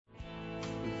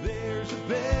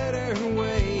better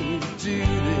way to do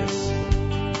this.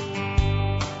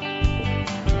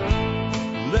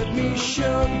 Let me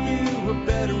show you a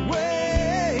better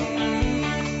way.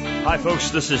 Hi,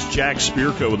 folks. This is Jack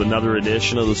Spirko with another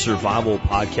edition of the Survival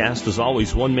Podcast. As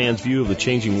always, one man's view of the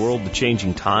changing world, the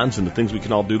changing times, and the things we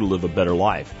can all do to live a better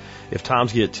life if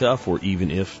times get tough or even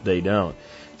if they don't.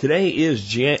 Today is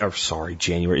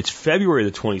January. It's February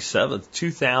the 27th,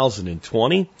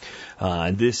 2020.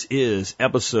 And this is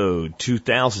episode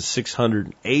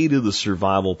 2608 of the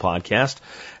Survival Podcast.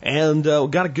 And we've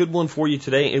got a good one for you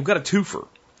today. And we've got a twofer.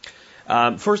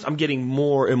 First, I'm getting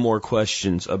more and more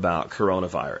questions about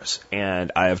coronavirus,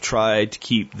 and I have tried to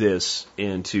keep this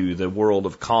into the world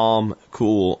of calm,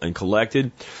 cool, and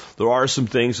collected. There are some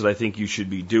things that I think you should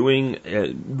be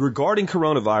doing regarding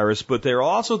coronavirus, but there are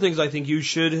also things I think you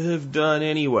should have done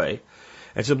anyway,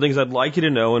 and some things I'd like you to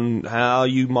know and how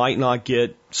you might not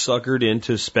get suckered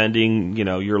into spending,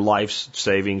 your life's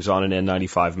savings on an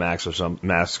N95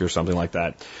 mask or something like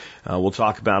that. We'll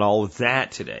talk about all of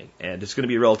that today, and it's going to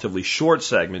be a relatively short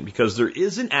segment because there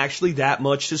isn't actually that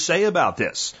much to say about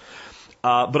this.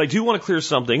 But I do want to clear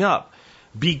something up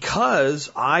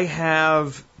because I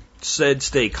have said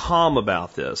stay calm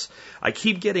about this. I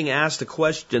keep getting asked a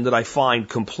question that I find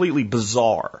completely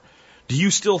bizarre. Do you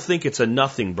still think it's a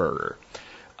nothing burger?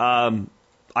 I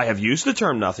have used the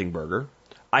term nothing burger.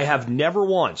 I have never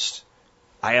once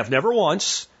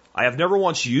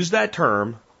used that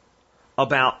term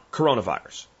about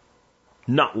coronavirus.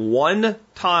 Not one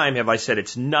time have I said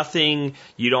it's nothing,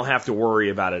 you don't have to worry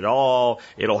about it at all,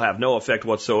 it'll have no effect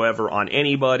whatsoever on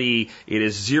anybody, it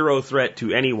is zero threat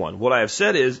to anyone. What I have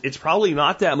said is it's probably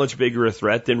not that much bigger a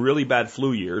threat than really bad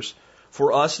flu years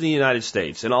for us in the United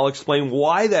States, and I'll explain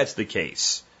why that's the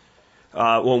case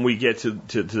when we get to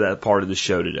that part of the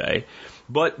show today.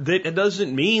 But that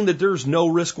doesn't mean that there's no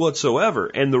risk whatsoever,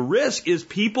 and the risk is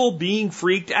people being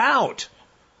freaked out.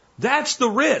 That's the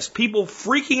risk. People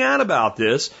freaking out about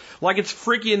this like it's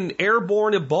freaking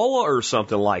airborne Ebola or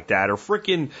something like that, or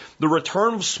freaking the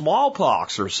return of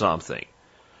smallpox or something.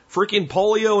 Freaking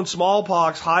polio and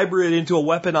smallpox hybrid into a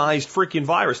weaponized freaking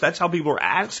virus. That's how people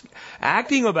are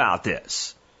acting about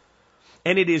this.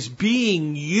 And it is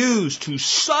being used to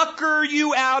sucker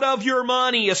you out of your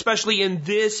money, especially in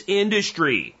this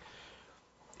industry.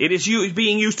 It is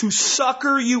being used to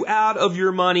sucker you out of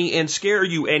your money and scare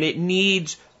you, and it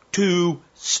needs to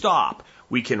stop.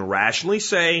 We can rationally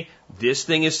say this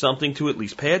thing is something to at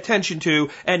least pay attention to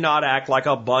and not act like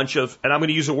a bunch of, and I'm going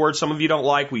to use a word some of you don't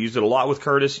like. We used it a lot with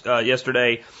Curtis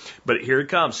yesterday, but here it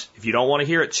comes. If you don't want to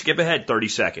hear it, skip ahead 30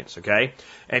 seconds, okay?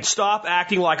 And stop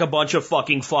acting like a bunch of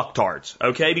fucking fucktards,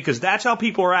 okay? Because that's how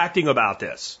people are acting about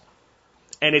this.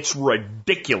 And it's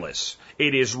ridiculous.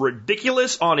 It is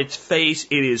ridiculous on its face.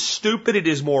 It is stupid. It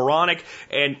is moronic.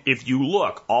 And if you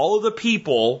look, all of the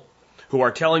people who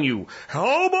are telling you,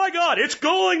 oh my God, it's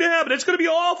going to happen, it's going to be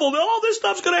awful, all this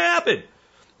stuff's going to happen,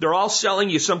 they're all selling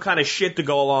you some kind of shit to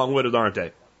go along with it, aren't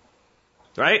they?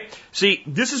 Right? See,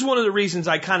 this is one of the reasons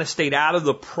I kind of stayed out of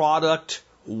the product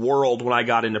world when I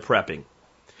got into prepping.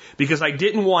 Because I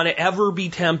didn't want to ever be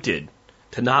tempted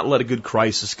to not let a good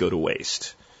crisis go to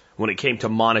waste when it came to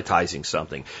monetizing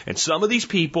something. And some of these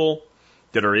people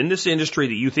that are in this industry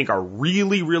that you think are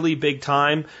really, really big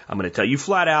time, I'm going to tell you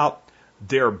flat out,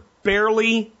 they're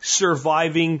barely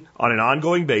surviving on an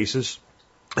ongoing basis.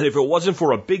 And if it wasn't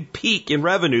for a big peak in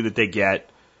revenue that they get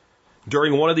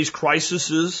during one of these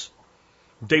crises,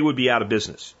 they would be out of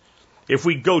business. If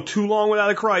we go too long without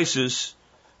a crisis,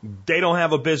 they don't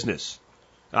have a business.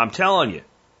 I'm telling you,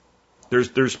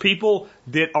 there's people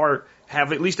that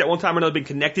have at least at one time or another been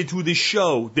connected to this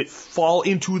show that fall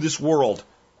into this world.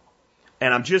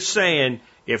 And I'm just saying,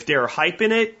 if they're hyping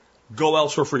it, go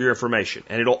elsewhere for your information.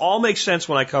 And it'll all make sense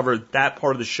when I cover that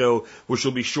part of the show, which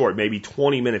will be short, maybe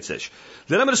 20 minutes-ish.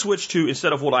 Then I'm going to switch to,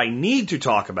 instead of what I need to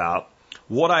talk about,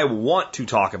 what I want to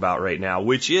talk about right now,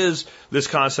 which is this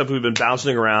concept we've been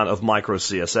bouncing around of micro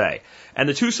CSA. And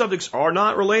the two subjects are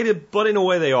not related, but in a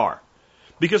way they are.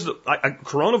 Because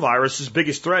coronavirus's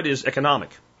biggest threat is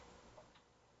economic.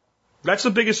 That's the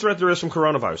biggest threat there is from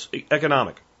coronavirus,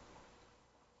 economic.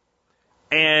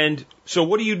 And so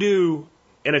what do you do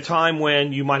in a time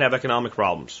when you might have economic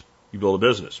problems? You build a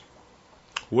business.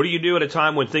 What do you do at a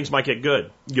time when things might get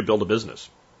good? You build a business.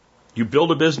 You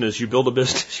build a business, you build a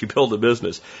business, you build a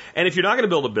business. And if you're not going to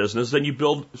build a business, then you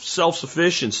build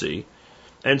self-sufficiency.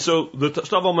 And so the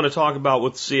stuff I'm going to talk about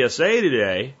with CSA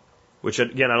today, which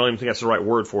again, I don't even think that's the right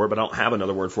word for it, but I don't have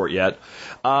another word for it yet.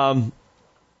 I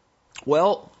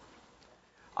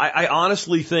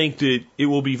honestly think that it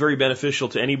will be very beneficial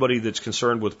to anybody that's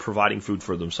concerned with providing food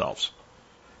for themselves.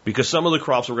 Because some of the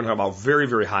crops we're going to talk about very,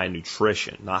 very high in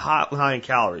nutrition, not high in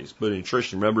calories, but in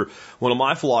nutrition. Remember, one of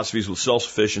my philosophies with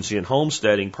self-sufficiency and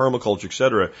homesteading, permaculture,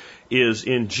 etc., is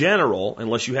in general,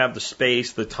 unless you have the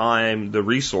space, the time, the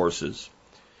resources,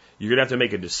 you're going to have to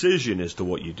make a decision as to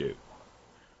what you do.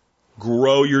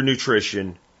 Grow your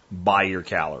nutrition by your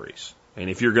calories. And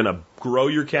if you're going to grow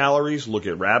your calories, look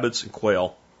at rabbits and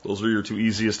quail. Those are your two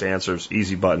easiest answers.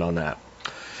 Easy button on that.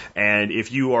 And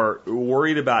if you are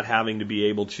worried about having to be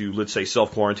able to, let's say,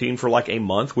 self-quarantine for like a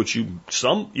month, which you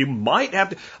might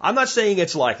have to, I'm not saying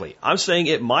it's likely. I'm saying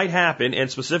it might happen,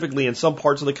 and specifically in some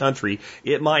parts of the country,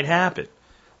 it might happen.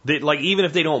 That, like, even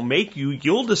if they don't make you,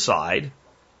 you'll decide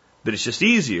that it's just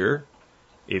easier.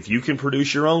 If you can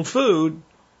produce your own food,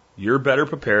 you're better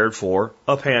prepared for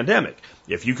a pandemic.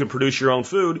 If you can produce your own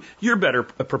food, you're better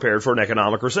prepared for an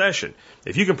economic recession.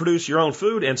 If you can produce your own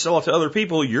food and sell it to other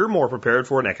people, you're more prepared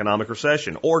for an economic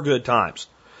recession or good times.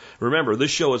 Remember,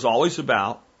 this show is always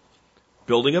about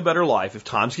building a better life if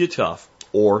times get tough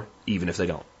or even if they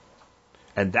don't.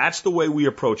 And that's the way we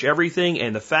approach everything,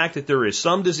 and the fact that there is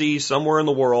some disease somewhere in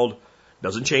the world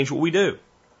doesn't change what we do.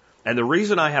 And the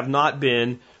reason I have not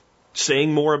been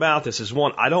saying more about this is,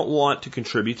 one, I don't want to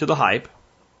contribute to the hype.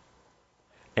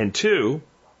 And two,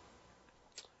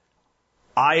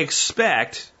 I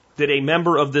expect that a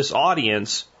member of this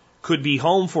audience could be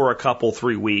home for a couple,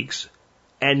 3 weeks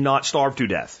and not starve to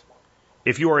death.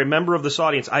 If you are a member of this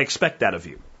audience, I expect that of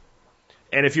you.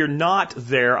 And if you're not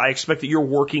there, I expect that you're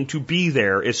working to be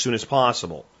there as soon as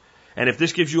possible. And if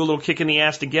this gives you a little kick in the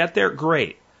ass to get there,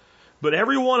 great. But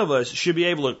every one of us should be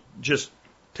able to just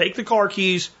take the car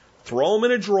keys, throw them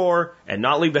in a drawer, and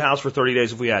not leave the house for 30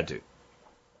 days if we had to.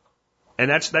 And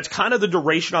that's kind of the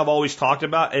duration I've always talked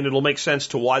about, and it'll make sense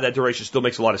to why that duration still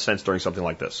makes a lot of sense during something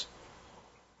like this,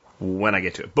 when I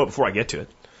get to it. But before I get to it,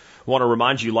 I want to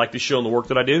remind you, like this show and the work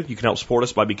that I do, you can help support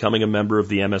us by becoming a member of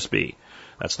the MSB.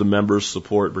 That's the Members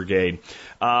Support Brigade.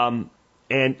 And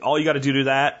all you got to do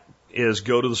that is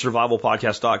go to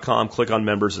thesurvivalpodcast.com, click on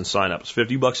members, and sign up. It's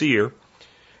 $50 a year.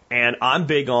 And I'm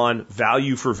big on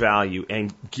value for value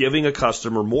and giving a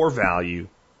customer more value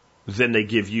than they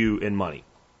give you in money.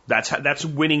 That's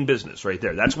winning business right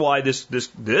there. That's why this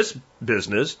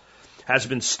business has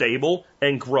been stable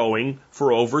and growing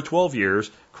for over 12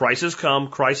 years. Crisis come,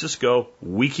 crisis go.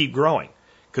 We keep growing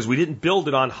because we didn't build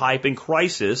it on hype and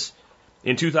crisis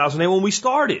in 2008 when we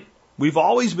started. We've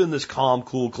always been this calm,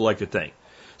 cool, collected thing.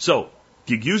 So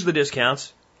you use the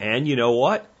discounts, and you know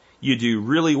what? You do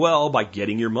really well by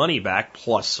getting your money back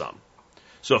plus some.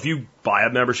 So if you buy a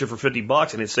membership for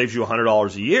 $50 and it saves you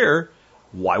 $100 a year,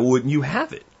 why wouldn't you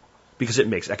have it? Because it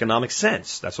makes economic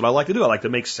sense. That's what I like to do. I like to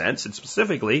make sense, and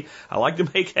specifically, I like to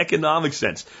make economic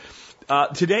sense.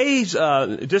 Today's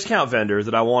discount vendor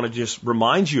that I want to just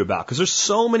remind you about, because there's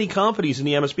so many companies in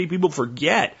the MSP, people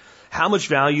forget how much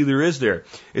value there is there.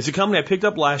 It's a company I picked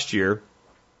up last year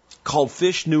called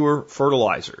Fish Newer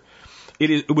Fertilizer.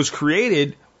 It was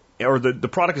created, or the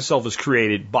product itself is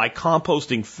created by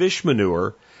composting fish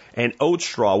manure and oat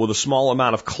straw with a small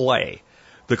amount of clay.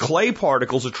 The clay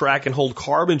particles attract and hold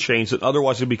carbon chains that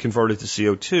otherwise would be converted to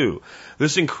CO2.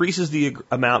 This increases the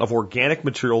amount of organic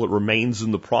material that remains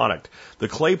in the product. The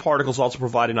clay particles also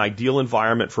provide an ideal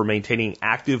environment for maintaining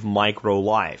active micro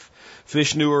life.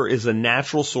 Fish Newer is a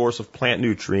natural source of plant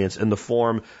nutrients in the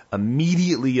form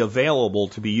immediately available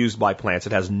to be used by plants.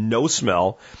 It has no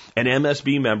smell, and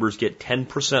MSB members get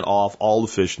 10% off all the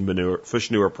Fish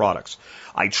Newer products.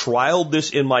 I trialed this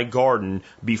in my garden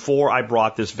before I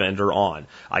brought this vendor on.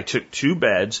 I took 2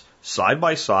 beds side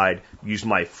by side, used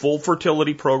my full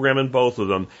fertility program in both of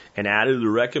them, and added the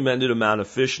recommended amount of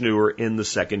Fish Newer in the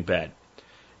second bed.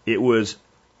 It was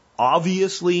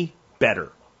obviously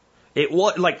better. It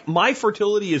was like, my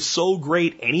fertility is so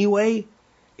great anyway.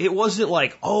 It wasn't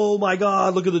like, oh my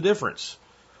God, look at the difference.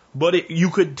 But you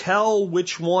could tell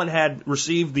which one had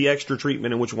received the extra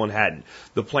treatment and which one hadn't.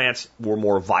 The plants were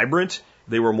more vibrant,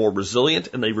 they were more resilient,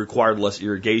 and they required less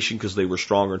irrigation because they were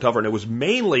stronger and tougher. And it was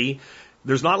mainly,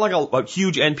 there's not like a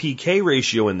huge NPK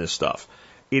ratio in this stuff.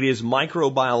 It is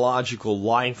microbiological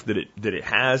life that it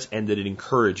has and that it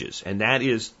encourages, and that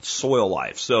is soil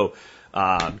life. So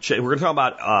we're going to talk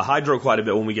about hydro quite a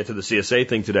bit when we get to the CSA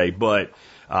thing today, but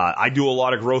I do a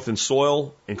lot of growth in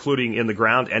soil, including in the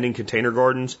ground and in container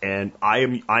gardens, and I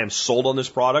am sold on this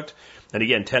product. And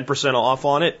again, 10% off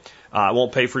on it. I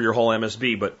won't pay for your whole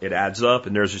MSB, but it adds up,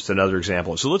 and there's just another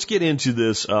example. So let's get into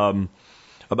this about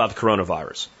the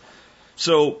coronavirus.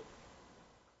 So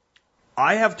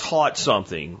I have taught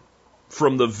something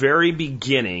from the very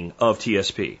beginning of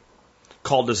TSP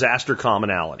called disaster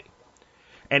commonality.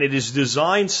 And it is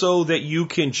designed so that you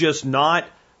can just not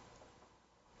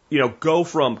go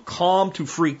from calm to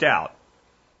freaked out.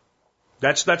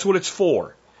 That's what it's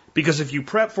for. Because if you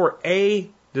prep for a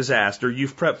disaster,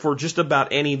 you've prepped for just about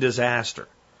any disaster.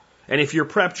 And if you're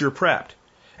prepped, you're prepped.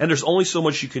 And there's only so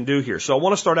much you can do here. So I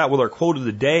want to start out with our quote of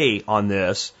the day on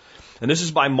this. And this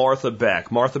is by Martha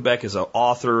Beck. Martha Beck is an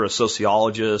author, a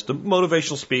sociologist, a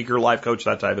motivational speaker, life coach,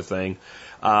 that type of thing.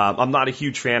 I'm not a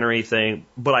huge fan or anything,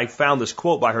 but I found this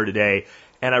quote by her today,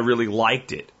 and I really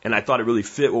liked it. And I thought it really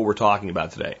fit what we're talking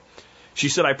about today. She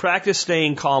said, I practice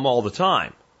staying calm all the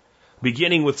time,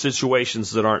 beginning with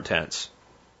situations that aren't tense.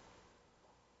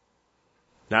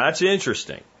 Now, that's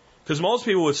interesting, because most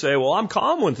people would say, well, I'm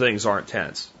calm when things aren't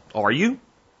tense. Are you?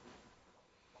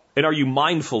 And are you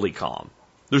mindfully calm?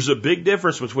 There's a big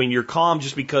difference between you're calm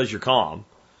just because you're calm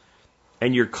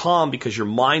and you're calm because you're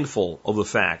mindful of the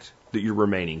fact that you're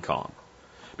remaining calm.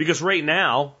 Because right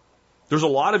now, there's a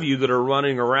lot of you that are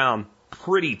running around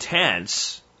pretty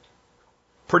tense,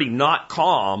 pretty not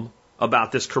calm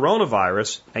about this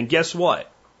coronavirus. And guess what?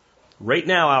 Right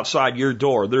now, outside your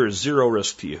door, there is zero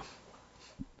risk to you.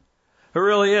 It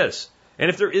really is. And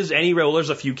if there is any, well, there's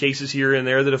a few cases here and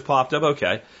there that have popped up.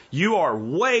 Okay. You are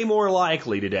way more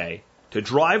likely today to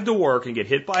drive to work and get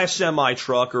hit by a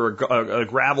semi-truck or a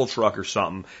gravel truck or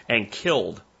something and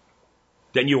killed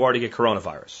than you are to get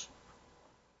coronavirus.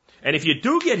 And if you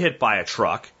do get hit by a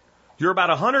truck, you're about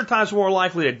 100 times more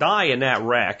likely to die in that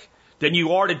wreck than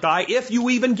you are to die if you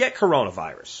even get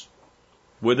coronavirus.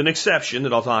 With an exception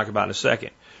that I'll talk about in a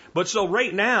second. But so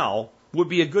right now would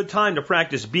be a good time to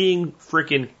practice being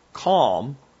freaking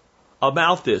calm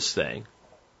about this thing.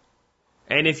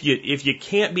 And if you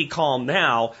can't be calm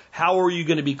now, how are you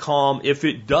going to be calm if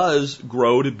it does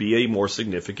grow to be a more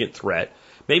significant threat?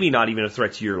 Maybe not even a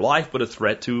threat to your life, but a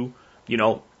threat to,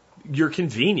 your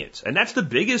convenience. And that's the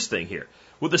biggest thing here.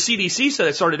 What the CDC said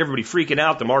that started everybody freaking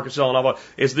out, the market selling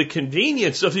off, is the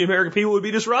convenience of the American people would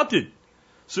be disrupted.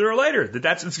 Sooner or later,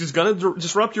 that's going to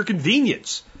disrupt your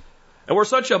convenience. And we're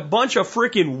such a bunch of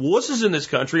freaking wusses in this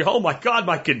country. Oh my God,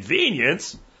 my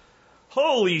convenience.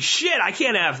 Holy shit, I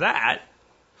can't have that.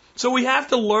 So we have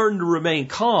to learn to remain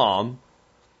calm.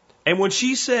 And when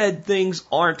she said things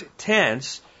aren't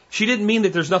tense, she didn't mean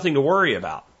that there's nothing to worry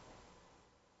about.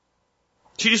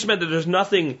 She just meant that there's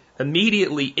nothing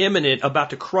immediately imminent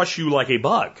about to crush you like a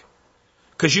bug.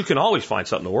 Because you can always find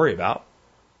something to worry about,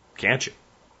 can't you?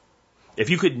 If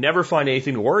you could never find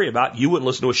anything to worry about, you wouldn't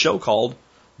listen to a show called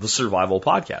The Survival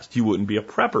Podcast. You wouldn't be a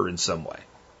prepper in some way.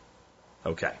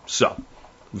 Okay, so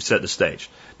we've set the stage.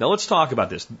 Now let's talk about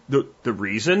this. The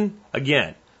reason,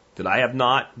 again, that I have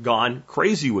not gone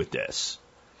crazy with this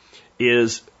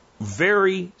is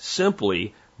very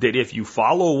simply that if you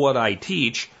follow what I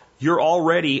teach, you're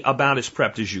already about as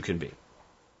prepped as you can be.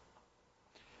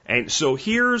 And so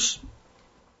here's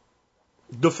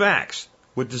the facts.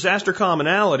 With disaster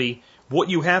commonality, what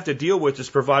you have to deal with is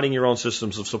providing your own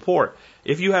systems of support.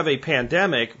 If you have a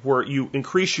pandemic where you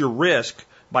increase your risk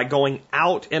by going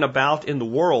out and about in the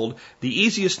world, the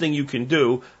easiest thing you can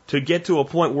do to get to a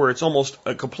point where it's almost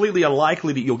completely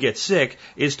unlikely that you'll get sick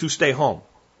is to stay home.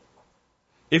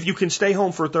 If you can stay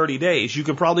home for 30 days, you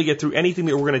can probably get through anything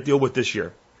that we're going to deal with this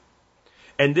year.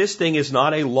 And this thing is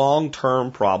not a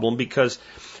long-term problem because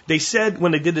they said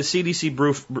when they did the CDC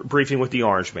briefing with the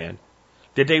Orange Man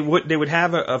that they would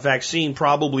have a vaccine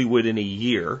probably within a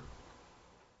year.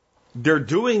 They're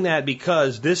doing that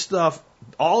because this stuff,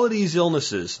 all of these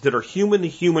illnesses that are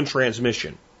human-to-human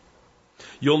transmission,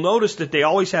 you'll notice that they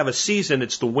always have a season,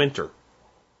 it's the winter.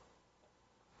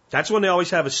 That's when they always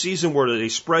have a season where they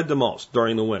spread the most,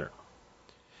 during the winter.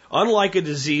 Unlike a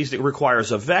disease that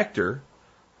requires a vector,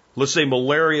 let's say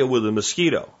malaria with a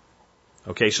mosquito.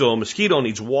 Okay, so a mosquito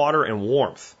needs water and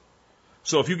warmth.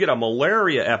 So if you get a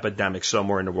malaria epidemic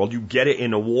somewhere in the world, you get it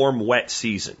in a warm, wet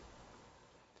season.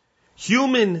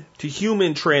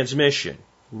 Human-to-human transmission,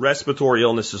 respiratory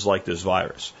illnesses like this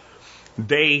virus,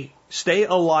 they stay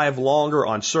alive longer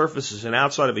on surfaces and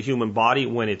outside of a human body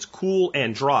when it's cool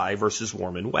and dry versus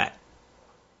warm and wet.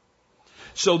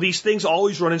 So these things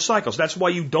always run in cycles. That's why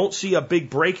you don't see a big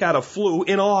breakout of flu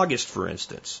in August, for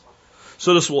instance.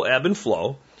 So this will ebb and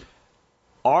flow.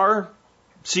 Our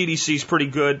CDC is pretty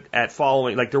good at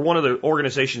following, like they're one of the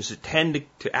organizations that tend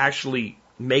to actually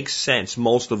make sense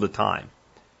most of the time.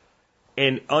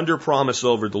 And under promise,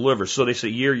 over deliver. So they say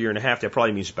year and a half, that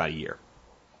probably means about a year.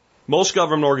 Most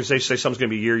government organizations say something's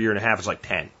going to be a year and a half, it's like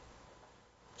 10.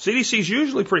 CDC is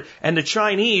usually pretty, and the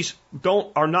Chinese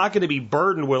are not going to be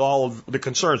burdened with all of the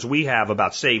concerns we have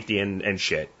about safety and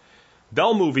shit.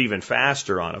 They'll move even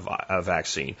faster on a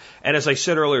vaccine. And as I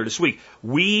said earlier this week,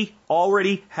 we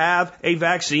already have a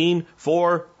vaccine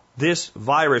for this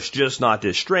virus, just not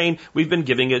this strain. We've been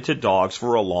giving it to dogs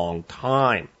for a long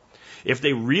time. If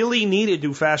they really needed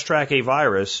to fast track a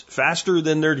virus faster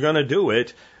than they're going to do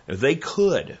it, they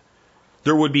could.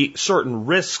 There would be certain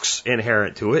risks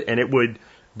inherent to it, and it would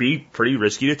be pretty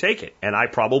risky to take it. And I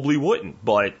probably wouldn't,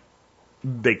 but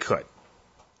they could.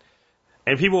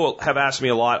 And people have asked me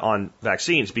a lot on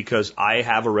vaccines because I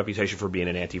have a reputation for being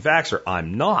an anti-vaxxer.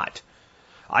 I'm not.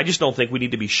 I just don't think we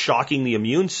need to be shocking the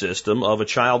immune system of a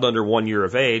child under 1 year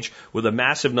of age with a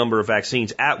massive number of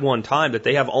vaccines at one time that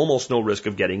they have almost no risk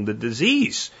of getting the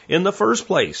disease in the first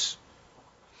place.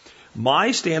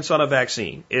 My stance on a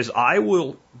vaccine is I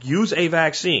will use a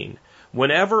vaccine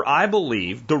whenever I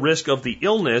believe the risk of the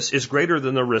illness is greater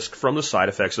than the risk from the side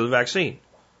effects of the vaccine.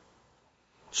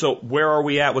 So where are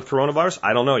we at with coronavirus?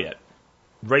 I don't know yet.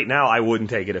 Right now, I wouldn't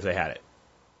take it if they had it.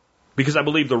 Because I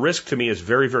believe the risk to me is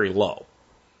very, very low.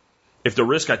 If the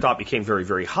risk I thought became very,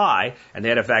 very high and they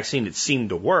had a vaccine that seemed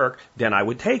to work, then I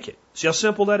would take it. See how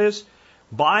simple that is?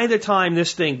 By the time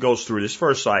this thing goes through this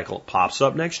first cycle, pops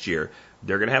up next year,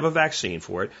 they're going to have a vaccine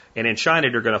for it. And in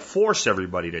China, they're going to force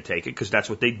everybody to take it because that's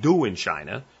what they do in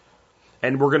China.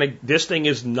 And this thing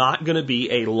is not going to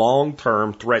be a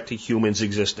long-term threat to humans'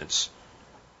 existence.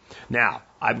 Now,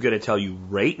 I'm going to tell you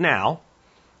right now,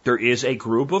 there is a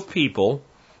group of people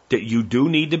that you do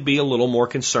need to be a little more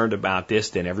concerned about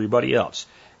this than everybody else.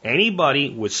 Anybody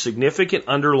with significant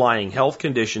underlying health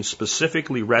conditions,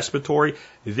 specifically respiratory,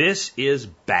 this is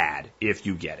bad if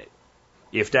you get it.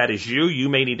 If that is you, you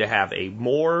may need to have a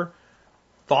more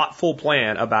thoughtful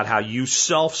plan about how you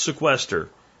self-sequester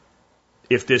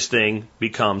if this thing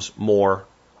becomes more,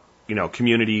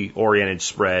 community-oriented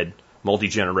spread,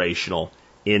 multi-generational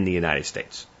in the United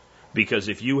States. Because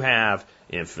if you have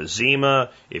emphysema,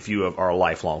 if you are a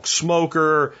lifelong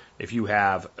smoker, if you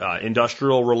have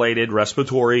industrial-related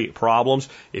respiratory problems,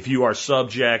 if you are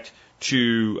subject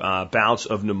to bouts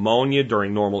of pneumonia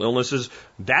during normal illnesses,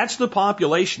 that's the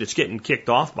population that's getting kicked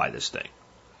off by this thing.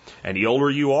 And the older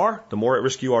you are, the more at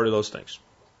risk you are to those things.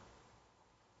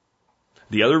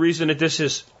 The other reason that this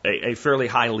is a fairly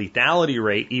high lethality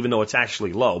rate, even though it's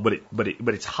actually low, but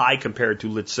it's high compared to,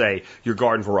 let's say, your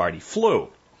garden variety flu.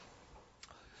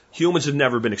 Humans have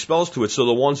never been exposed to it, so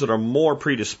the ones that are more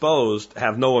predisposed,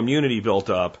 have no immunity built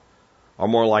up, are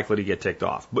more likely to get ticked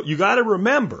off. But you got to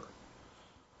remember,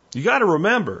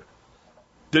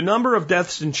 the number of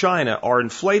deaths in China are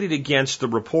inflated against the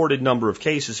reported number of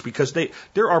cases because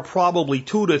there are probably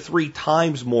 2 to 3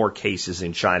 times more cases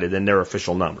in China than their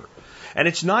official number. And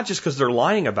it's not just because they're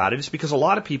lying about it, it's because a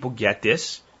lot of people get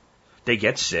this, they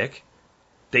get sick,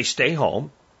 they stay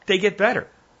home, they get better.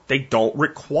 They don't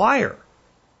require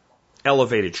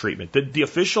elevated treatment. The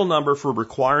official number for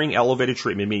requiring elevated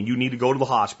treatment, meaning you need to go to the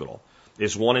hospital,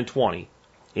 is 1 in 20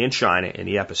 in China in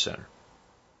the epicenter.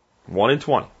 1 in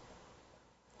 20.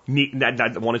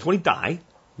 1 in 20 die.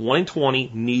 1 in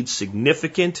 20 needs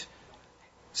significant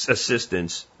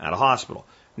assistance at a hospital.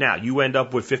 Now, you end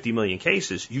up with 50 million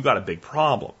cases, you got a big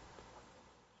problem.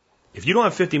 If you don't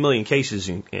have 50 million cases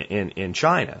in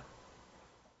China,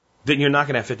 then you're not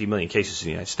going to have 50 million cases in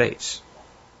the United States.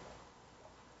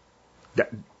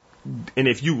 And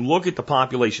if you look at the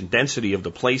population density of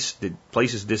the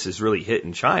places this is really hit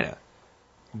in China,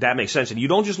 that makes sense. And you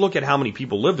don't just look at how many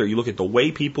people live there, you look at the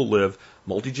way people live,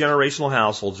 multi-generational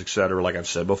households, et cetera, like I've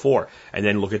said before, and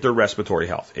then look at their respiratory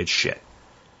health. It's shit.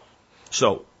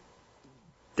 So,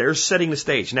 they're setting the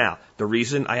stage. Now, the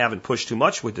reason I haven't pushed too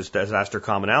much with this disaster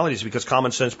commonality is because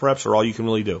common sense preps are all you can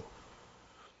really do.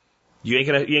 You ain't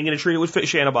gonna treat it with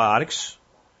fish antibiotics.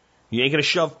 You ain't gonna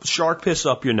shove shark piss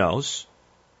up your nose,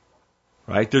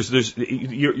 right?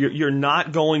 You're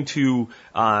not going to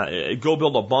go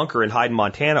build a bunker and hide in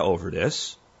Montana over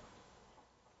this.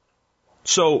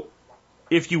 So,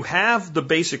 if you have the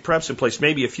basic preps in place,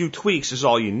 maybe a few tweaks is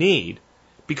all you need.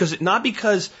 Not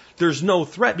because there's no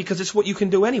threat, because it's what you can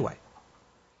do anyway.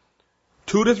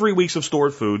 2 to 3 weeks of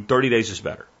stored food, 30 days is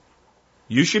better.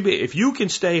 If you can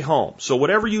stay home, so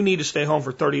whatever you need to stay home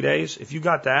for 30 days, if you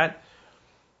got that,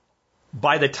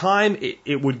 by the time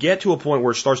it would get to a point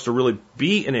where it starts to really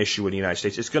be an issue in the United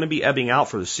States, it's going to be ebbing out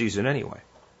for the season anyway.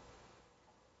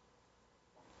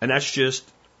 And that's just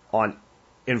on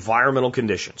environmental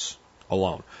conditions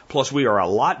alone. Plus, we are a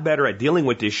lot better at dealing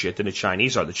with this shit than the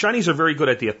Chinese are. The Chinese are very good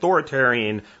at the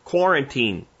authoritarian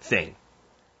quarantine thing.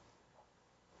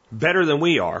 Better than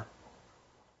we are.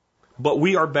 But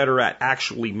we are better at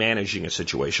actually managing a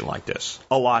situation like this.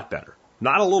 A lot better.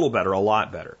 Not a little better, a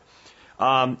lot better.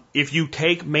 If you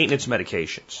take maintenance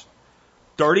medications,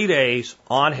 30 days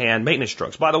on hand maintenance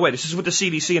drugs. By the way, this is what the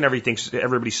CDC and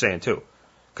everybody's saying too.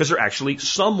 Because they're actually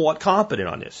somewhat competent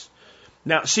on this.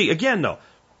 Now, see, again, though,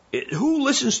 who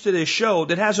listens to this show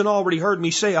that hasn't already heard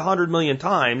me say 100 million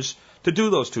times to do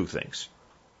those two things?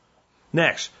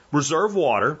 Next, reserve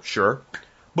water, sure,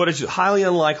 but it's highly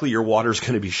unlikely your water is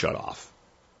going to be shut off.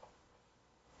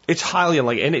 It's highly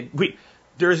unlikely, and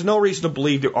there is no reason to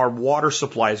believe that our water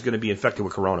supply is going to be infected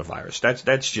with coronavirus.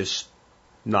 That's just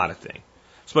not a thing,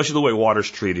 especially the way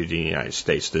water's treated in the United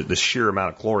States, the sheer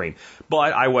amount of chlorine.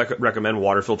 But I recommend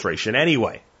water filtration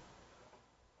anyway.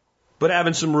 But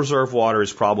having some reserve water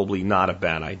is probably not a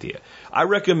bad idea. I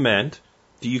recommend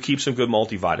that you keep some good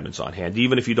multivitamins on hand,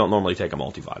 even if you don't normally take a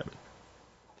multivitamin.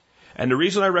 And the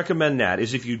reason I recommend that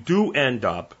is if you do end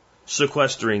up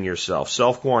sequestering yourself,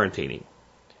 self-quarantining,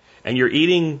 and you're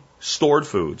eating stored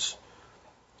foods,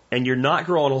 and you're not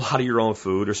growing a lot of your own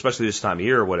food, or especially this time of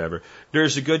year or whatever,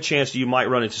 there's a good chance that you might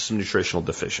run into some nutritional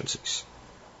deficiencies.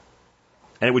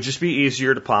 And it would just be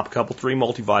easier to pop a couple, 3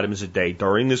 multivitamins a day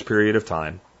during this period of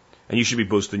time. And you should be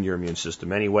boosting your immune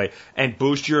system anyway. And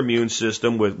boost your immune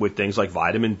system with things like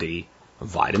vitamin D,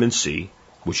 vitamin C,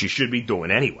 which you should be doing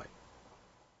anyway.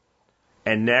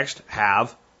 And next,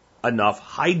 have enough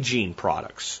hygiene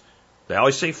products. They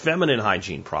always say feminine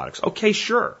hygiene products. Okay,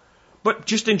 sure. But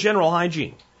just in general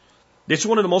hygiene. It's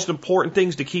one of the most important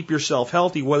things to keep yourself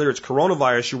healthy, whether it's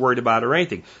coronavirus you're worried about or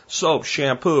anything. Soap,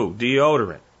 shampoo,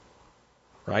 deodorant,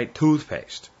 right?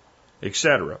 Toothpaste,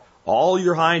 etc. All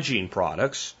your hygiene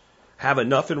products have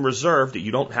enough in reserve that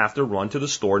you don't have to run to the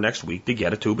store next week to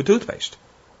get a tube of toothpaste.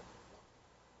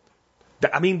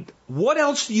 I mean, what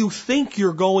else do you think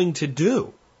you're going to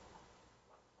do?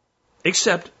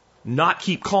 Except not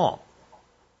keep calm.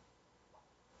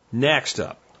 Next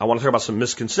up, I want to talk about some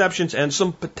misconceptions and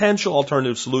some potential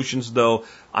alternative solutions, though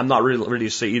I'm not really ready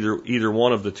to say either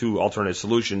one of the two alternative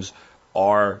solutions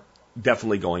are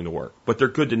definitely going to work. But they're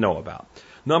good to know about.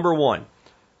 Number one,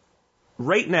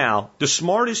 right now, the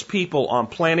smartest people on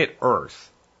planet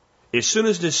Earth, as soon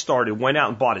as this started, went out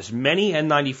and bought as many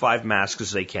N95 masks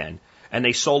as they can, and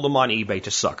they sold them on eBay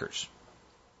to suckers.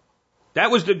 That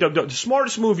was the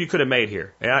smartest move you could have made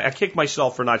here. And I kicked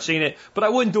myself for not seeing it, but I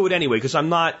wouldn't do it anyway because I'm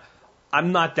not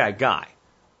that guy.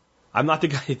 I'm not the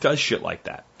guy that does shit like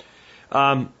that.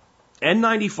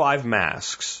 N95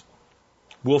 masks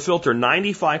will filter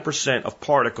 95% of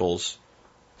particles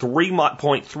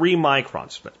 3.3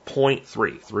 microns, 0.3,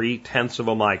 0.3 of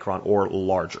a micron or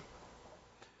larger.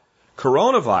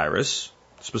 Coronavirus,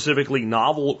 specifically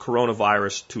novel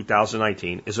coronavirus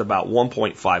 2019, is about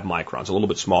 1.5 microns, a little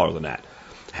bit smaller than that.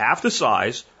 Half the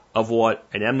size of what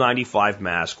an N95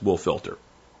 mask will filter.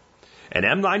 An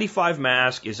N95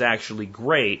 mask is actually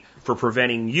great for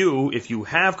preventing you, if you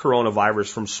have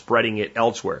coronavirus, from spreading it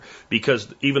elsewhere.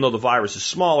 Because even though the virus is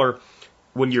smaller,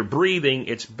 when you're breathing,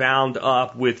 it's bound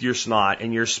up with your snot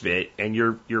and your spit and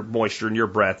your moisture and your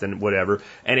breath and whatever,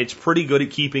 and it's pretty good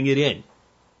at keeping it in.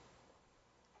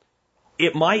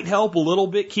 It might help a little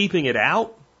bit keeping it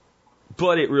out,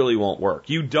 but it really won't work.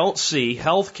 You don't see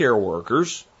healthcare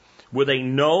workers with a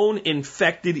known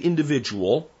infected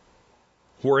individual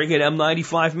wearing an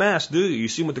N95 mask, do you? You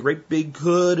see them with the great big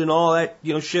hood and all that,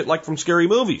 shit like from scary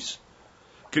movies.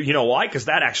 You know why? Because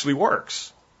that actually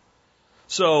works.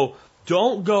 So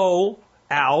don't go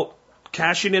out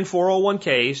cashing in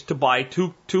 401ks to buy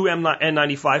two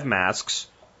N95 masks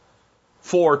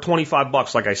for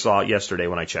 $25 like I saw yesterday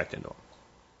when I checked into them.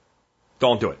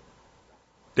 Don't do it.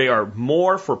 They are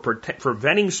more for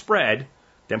preventing spread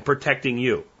than protecting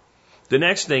you. The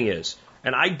next thing is,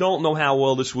 and I don't know how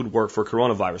well this would work for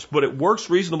coronavirus, but it works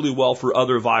reasonably well for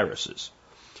other viruses.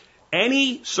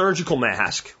 Any surgical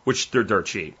mask, which they're dirt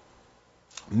cheap,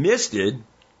 misted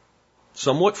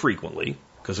somewhat frequently,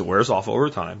 because it wears off over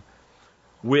time,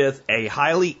 with a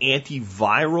highly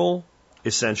antiviral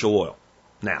essential oil.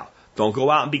 Now, don't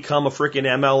go out and become a freaking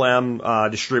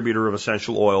MLM distributor of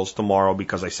essential oils tomorrow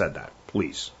because I said that,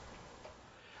 please.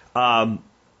 But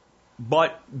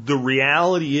the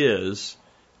reality is,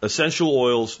 essential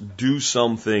oils do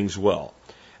some things well.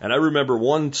 And I remember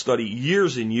one study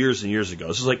years and years and years ago,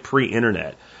 this is like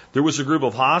pre-internet, there was a group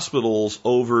of hospitals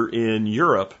over in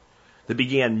Europe that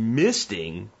began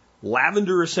misting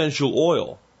lavender essential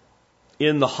oil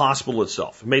in the hospital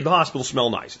itself. It made the hospital smell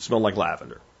nice. It smelled like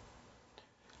lavender.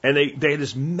 And they had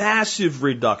this massive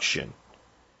reduction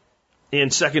in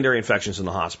secondary infections in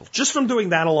the hospital, just from doing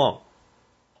that alone.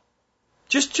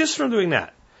 Just from doing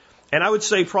that. And I would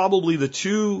say probably the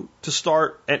two to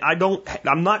start, and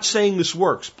I'm not saying this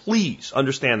works, please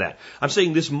understand that. I'm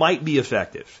saying this might be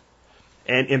effective.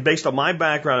 And based on my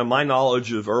background and my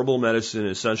knowledge of herbal medicine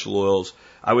and essential oils,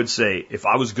 I would say if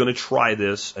I was going to try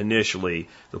this initially,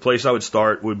 the place I would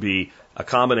start would be a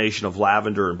combination of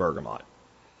lavender and bergamot.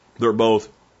 They're both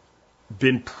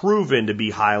been proven to be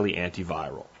highly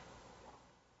antiviral.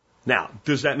 Now,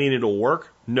 does that mean it'll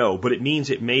work? No, but it means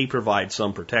it may provide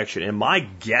some protection. And my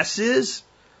guess is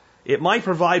it might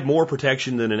provide more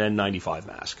protection than an N95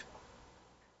 mask.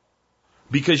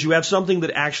 Because you have something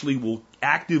that actually will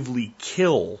actively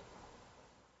kill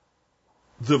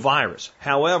the virus.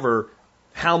 However,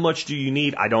 how much do you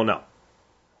need? I don't know.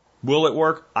 Will it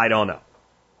work? I don't know.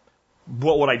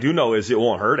 But what I do know is it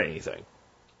won't hurt anything.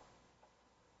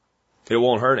 It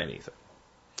won't hurt anything.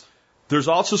 There's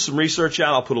also some research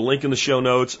out. I'll put a link in the show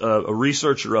notes. A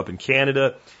researcher up in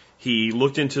Canada, he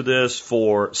looked into this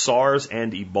for SARS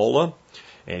and Ebola,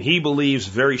 and he believes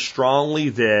very strongly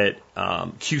that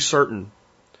Q-certain,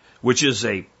 which is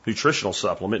a nutritional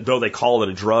supplement, though they call it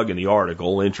a drug in the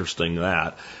article, interesting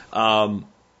that,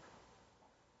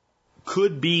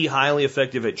 could be highly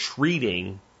effective at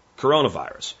treating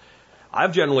coronavirus.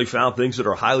 I've generally found things that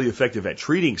are highly effective at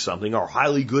treating something are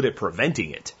highly good at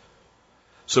preventing it.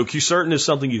 So Q-certain is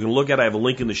something you can look at. I have a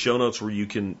link in the show notes where you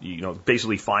can,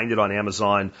 basically find it on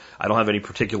Amazon. I don't have any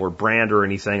particular brand or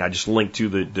anything. I just link to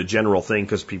the general thing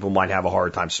because people might have a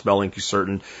hard time spelling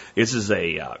Q-certain. This is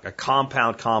a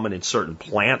compound common in certain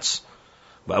plants,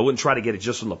 but I wouldn't try to get it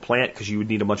just from the plant because you would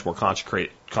need a much more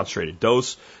concentrated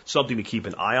dose, something to keep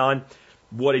an eye on.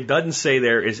 What it doesn't say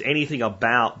there is anything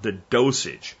about the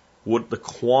dosage, what the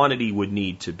quantity would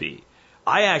need to be.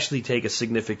 I actually take a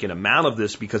significant amount of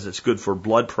this because it's good for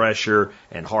blood pressure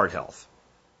and heart health.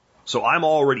 So I'm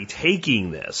already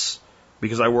taking this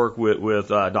because I work with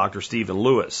Dr. Stephen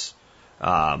Lewis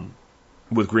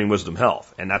with Green Wisdom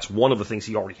Health, and that's one of the things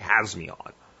he already has me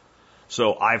on.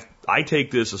 So I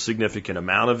take this a significant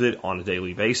amount of it on a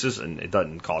daily basis, and it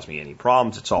doesn't cause me any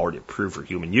problems. It's already approved for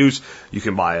human use. You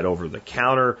can buy it over the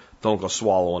counter. Don't go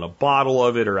swallowing a bottle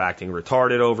of it or acting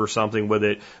retarded over something with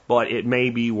it, but it may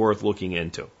be worth looking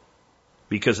into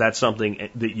because that's something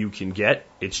that you can get.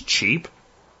 It's cheap,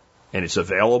 and it's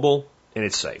available, and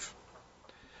it's safe.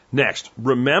 Next,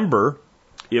 remember,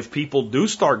 if people do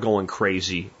start going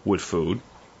crazy with food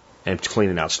and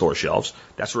cleaning out store shelves,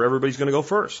 that's where everybody's going to go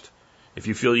first. If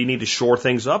you feel you need to shore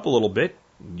things up a little bit,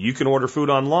 you can order food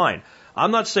online.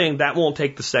 I'm not saying that won't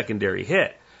take the secondary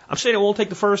hit. I'm saying it won't take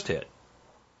the first hit.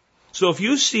 So if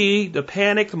you see the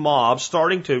panicked mob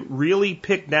starting to really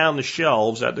pick down the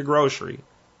shelves at the grocery,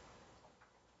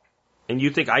 and you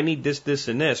think, I need this, this,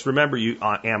 and this, remember you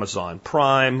on Amazon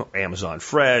Prime, Amazon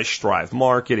Fresh, Thrive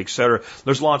Market, etc.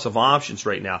 There's lots of options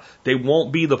right now. They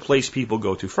won't be the place people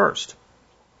go to first.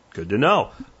 Good to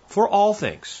know. For all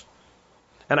things.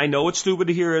 And I know it's stupid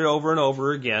to hear it over and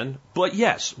over again, but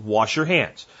yes, wash your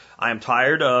hands. I am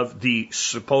tired of the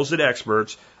supposed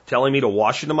experts telling me to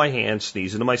wash into my hands,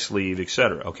 sneeze into my sleeve,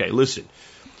 etc. Okay, listen.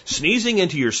 Sneezing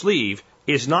into your sleeve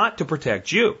is not to protect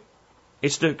you.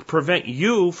 It's to prevent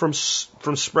you from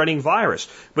spreading virus.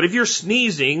 But if you're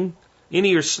sneezing into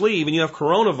your sleeve and you have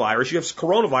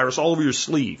coronavirus all over your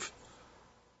sleeve.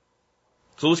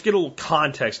 So let's get a little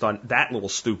context on that little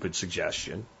stupid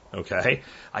suggestion. Okay,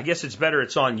 I guess it's better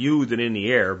it's on you than in the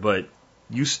air, but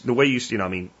the way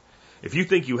if you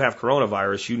think you have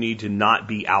coronavirus, you need to not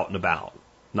be out and about,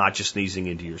 not just sneezing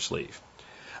into your sleeve.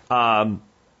 But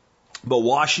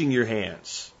washing your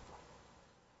hands.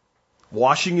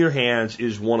 Washing your hands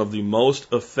is one of the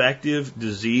most effective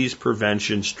disease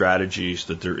prevention strategies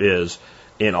that there is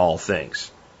in all things.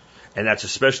 And that's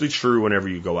especially true whenever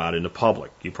you go out into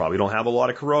public. You probably don't have a lot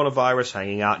of coronavirus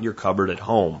hanging out in your cupboard at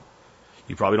home.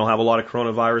 You probably don't have a lot of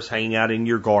coronavirus hanging out in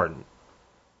your garden.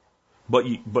 But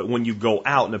when you go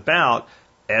out and about,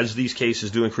 as these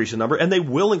cases do increase in number, and they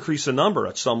will increase in number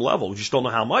at some level, we just don't know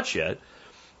how much yet,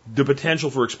 the potential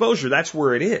for exposure, that's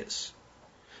where it is.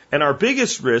 And our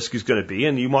biggest risk is going to be,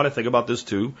 and you want to think about this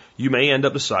too, you may end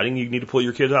up deciding you need to pull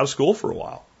your kids out of school for a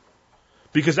while.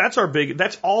 Because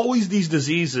that's always these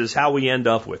diseases, how we end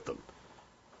up with them.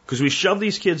 Because we shove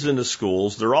these kids into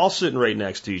schools, they're all sitting right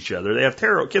next to each other.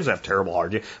 Kids have terrible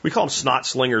heart. We call them snot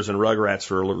slingers and rugrats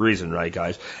for a reason, right,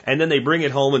 guys? And then they bring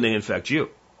it home and they infect you.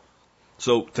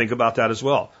 So think about that as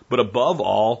well. But above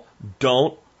all,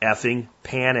 don't effing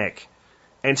panic.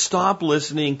 And stop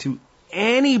listening to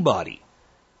anybody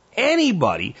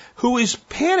who is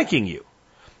panicking you.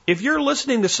 If you're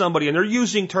listening to somebody and they're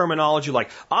using terminology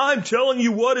like, I'm telling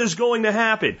you what is going to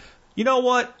happen. You know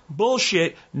what?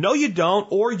 Bullshit. No, you don't,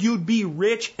 or you'd be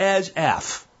rich as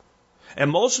F. And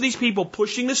most of these people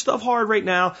pushing this stuff hard right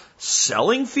now,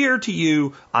 selling fear to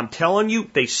you, I'm telling you,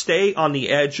 they stay on the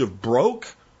edge of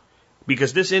broke.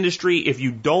 Because this industry, if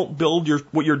you don't build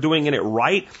what you're doing in it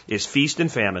right, is feast and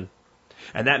famine.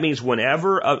 And that means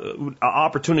whenever an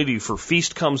opportunity for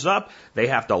feast comes up, they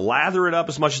have to lather it up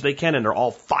as much as they can, and they're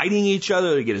all fighting each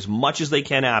other to get as much as they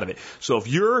can out of it. So if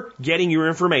you're getting your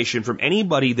information from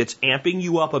anybody that's amping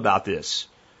you up about this,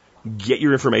 get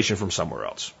your information from somewhere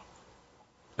else.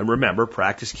 And remember,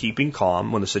 practice keeping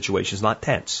calm when the situation is not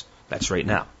tense. That's right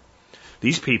now.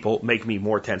 These people make me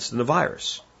more tense than the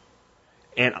virus.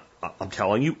 And I'm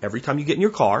telling you, every time you get in your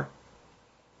car,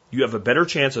 you have a better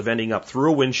chance of ending up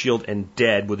through a windshield and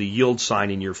dead with a yield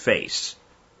sign in your face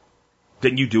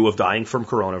than you do of dying from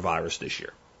coronavirus this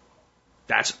year.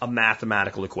 That's a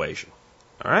mathematical equation.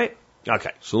 All right?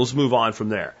 Okay, so let's move on from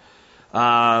there.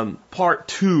 Part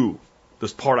 2,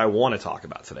 this part I want to talk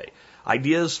about today.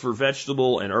 Ideas for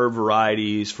vegetable and herb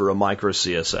varieties for a micro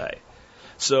CSA.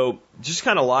 So just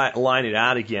kind of line it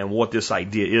out again what this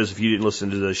idea is. If you didn't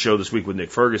listen to the show this week with Nick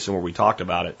Ferguson where we talked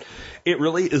about it, it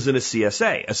really isn't a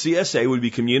CSA. A CSA would be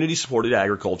community supported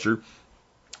agriculture,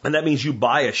 and that means you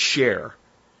buy a share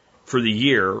for the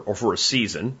year or for a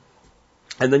season,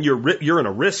 and then you're in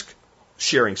a risk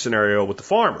sharing scenario with the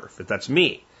farmer, if that's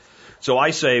me. So I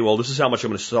say, well, this is how much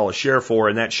I'm going to sell a share for,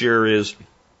 and that share is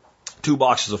 2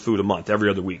 boxes of food a month, every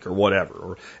other week or whatever,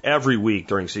 or every week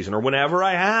during season, or whenever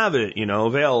I have it,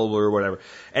 available or whatever.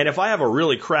 And if I have a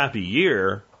really crappy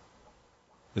year,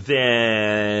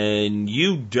 then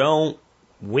you don't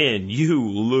win, you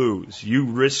lose. You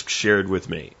risk shared with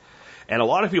me. And a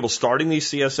lot of people starting these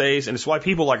CSAs, and it's why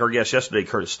people like our guest yesterday,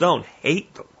 Curtis Stone,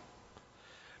 hate them.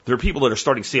 There are people that are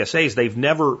starting CSAs, they've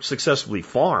never successfully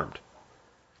farmed.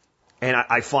 And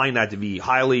I find that to be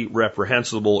highly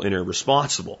reprehensible and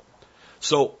irresponsible.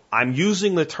 So I'm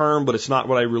using the term, but it's not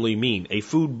what I really mean. A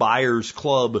food buyers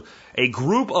club, a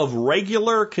group of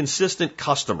regular, consistent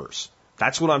customers.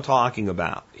 That's what I'm talking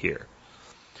about here.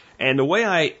 And the way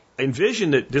I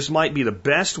envision that this might be the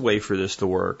best way for this to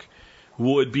work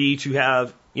would be to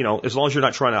have, as long as you're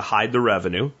not trying to hide the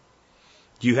revenue,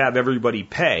 you have everybody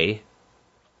pay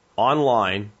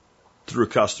online through a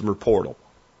customer portal.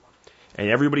 And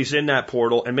everybody's in that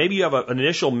portal, and maybe you have an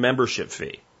initial membership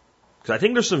fee. Because I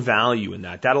think there's some value in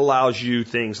that. That allows you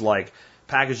things like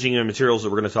packaging and materials that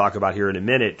we're going to talk about here in a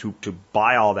minute to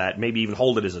buy all that, maybe even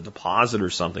hold it as a deposit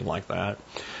or something like that.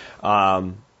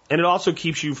 And it also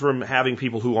keeps you from having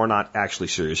people who are not actually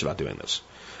serious about doing this.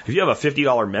 If you have a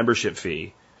 $50 membership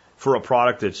fee for a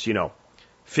product that's,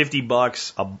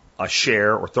 $50 a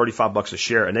share or $35 a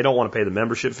share, and they don't want to pay the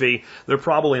membership fee, they're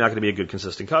probably not going to be a good,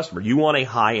 consistent customer. You want a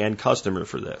high-end customer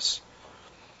for this.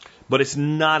 But it's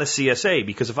not a CSA,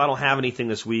 because if I don't have anything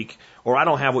this week, or I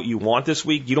don't have what you want this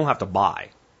week, you don't have to buy.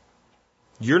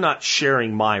 You're not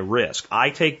sharing my risk. I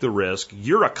take the risk.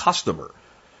 You're a customer.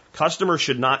 Customers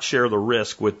should not share the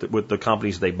risk with the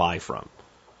companies they buy from,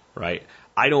 right?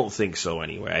 I don't think so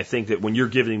anyway. I think that when you're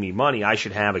giving me money, I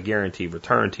should have a guaranteed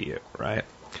return to you, right?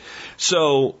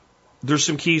 So there's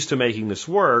some keys to making this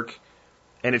work.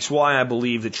 And it's why I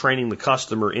believe that training the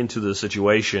customer into the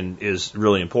situation is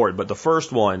really important. But the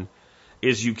first one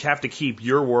is you have to keep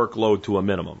your workload to a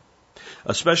minimum,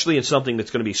 especially in something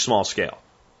that's going to be small scale,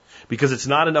 because it's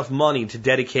not enough money to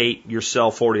dedicate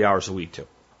yourself 40 hours a week to.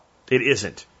 It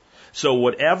isn't. So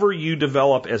whatever you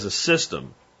develop as a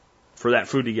system for that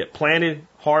food to get planted,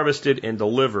 harvested, and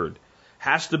delivered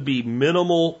has to be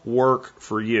minimal work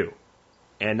for you.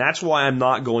 And that's why I'm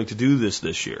not going to do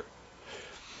this year.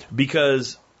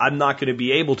 Because I'm not going to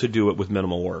be able to do it with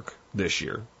minimal work this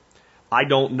year. I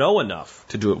don't know enough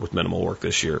to do it with minimal work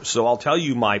this year. So I'll tell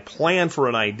you my plan for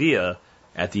an idea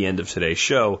at the end of today's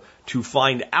show to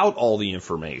find out all the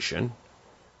information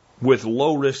with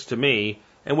low risk to me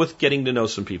and with getting to know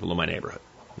some people in my neighborhood.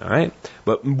 All right?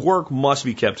 But work must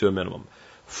be kept to a minimum.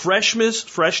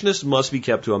 Freshness must be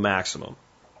kept to a maximum.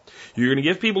 You're going to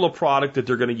give people a product that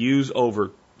they're going to use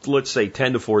over, let's say,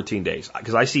 10 to 14 days,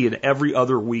 because I see an every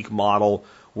other week model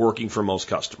working for most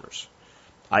customers.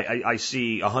 I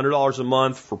see $100 a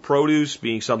month for produce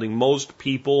being something most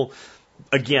people,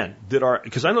 again, that are,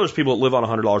 because I know there's people that live on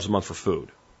 $100 a month for food.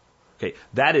 Okay,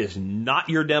 that is not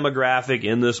your demographic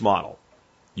in this model.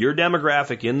 Your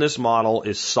demographic in this model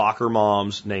is soccer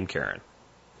moms named Karen.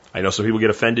 I know some people get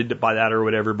offended by that or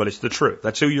whatever, but it's the truth.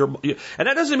 That's who you're, and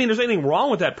that doesn't mean there's anything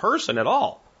wrong with that person at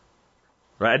all.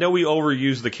 Right? I know we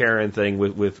overuse the Karen thing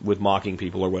with mocking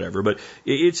people or whatever, but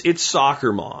it's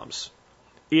soccer moms.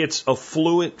 It's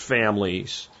affluent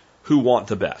families who want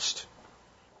the best.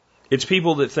 It's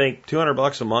people that think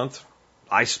 $200 a month,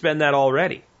 I spend that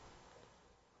already.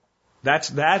 That's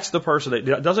the person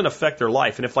that doesn't affect their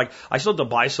life. And if I still have to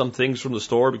buy some things from the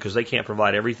store because they can't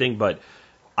provide everything, but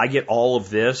I get all of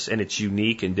this and it's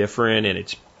unique and different and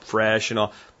it's fresh and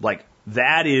all,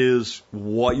 That is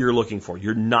what you're looking for.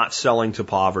 You're not selling to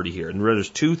poverty here. And there's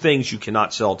two things you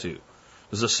cannot sell to.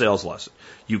 This is a sales lesson.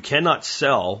 You cannot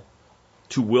sell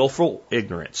to willful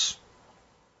ignorance.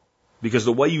 Because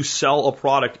the way you sell a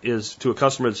product is to a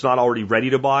customer that's not already ready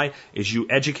to buy is you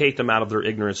educate them out of their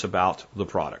ignorance about the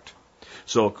product.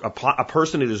 So a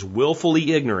person that is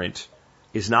willfully ignorant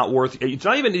is not worth, it's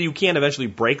not even that you can't eventually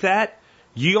break that.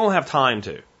 You don't have time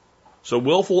to. So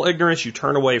willful ignorance you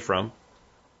turn away from,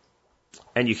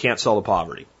 and you can't sell to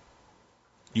poverty.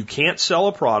 You can't sell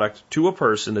a product to a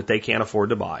person that they can't afford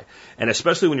to buy. And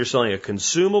especially when you're selling a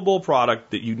consumable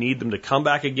product that you need them to come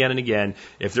back again and again,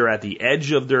 if they're at the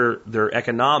edge of their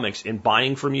economics in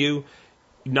buying from you,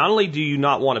 not only do you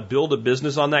not want to build a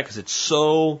business on that because it's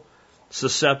so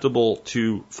susceptible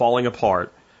to falling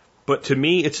apart, but to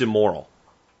me it's immoral.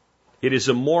 It is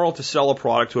immoral to sell a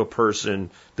product to a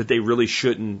person that they really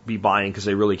shouldn't be buying because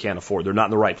they really can't afford. They're not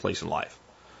in the right place in life.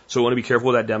 So we want to be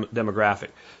careful with that demographic.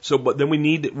 So, but then we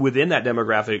need, within that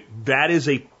demographic, that is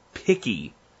a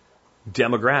picky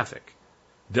demographic.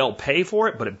 They'll pay for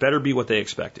it, but it better be what they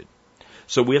expected.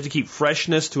 So we have to keep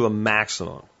freshness to a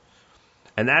maximum.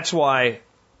 And that's why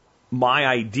my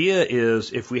idea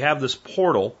is if we have this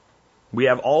portal, we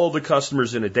have all of the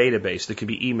customers in a database that can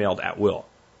be emailed at will.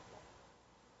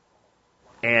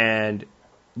 And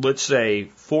let's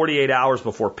say 48 hours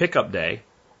before pickup day,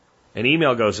 an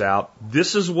email goes out,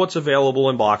 this is what's available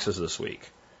in boxes this week.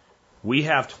 We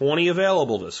have 20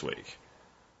 available this week.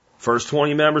 First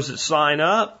 20 members that sign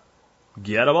up,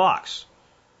 get a box.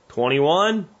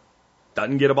 21,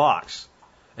 doesn't get a box.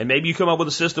 And maybe you come up with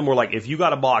a system where, like, if you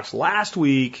got a box last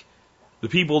week, the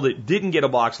people that didn't get a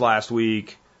box last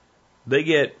week, they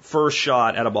get first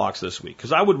shot at a box this week.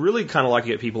 Because I would really kind of like to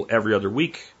get people every other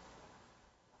week.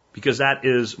 Because that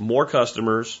is more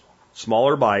customers,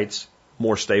 smaller bites,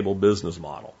 more stable business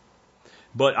model.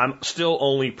 But I'm still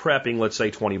only prepping, let's say,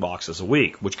 20 boxes a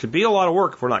week, which could be a lot of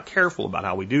work if we're not careful about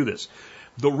how we do this.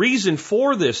 The reason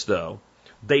for this, though,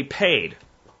 they paid.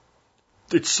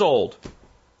 It's sold.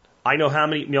 I know how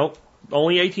many,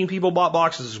 only 18 people bought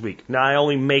boxes this week. Now I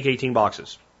only make 18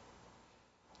 boxes.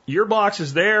 Your box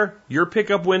is there, your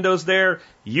pickup window's there,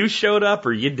 you showed up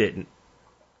or you didn't.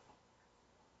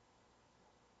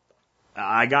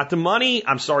 I got the money.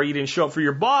 I'm sorry you didn't show up for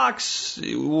your box.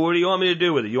 What do you want me to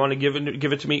do with it? You want to give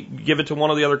it to me, give it to one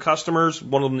of the other customers,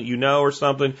 one of them that you know or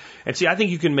something? And see, I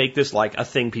think you can make this like a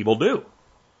thing people do.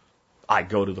 I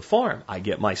go to the farm. I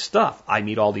get my stuff. I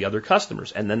meet all the other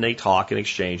customers. And then they talk and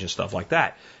exchange and stuff like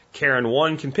that. Karen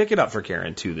 1 can pick it up for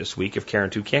Karen 2 this week if Karen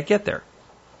 2 can't get there.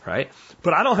 Right?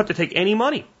 But I don't have to take any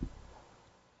money.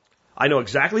 I know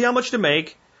exactly how much to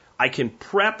make. I can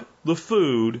prep the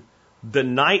food the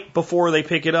night before they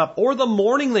pick it up or the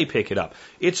morning they pick it up.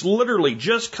 It's literally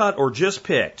just cut or just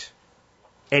picked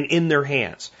and in their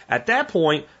hands. At that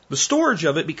point, the storage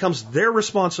of it becomes their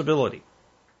responsibility.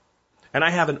 And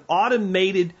I have an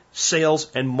automated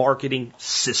sales and marketing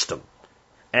system.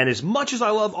 And as much as I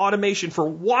love automation for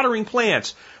watering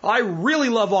plants, I really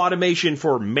love automation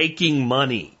for making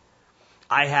money.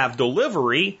 I have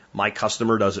delivery, my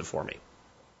customer does it for me.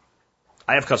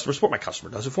 I have customer support, my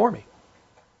customer does it for me.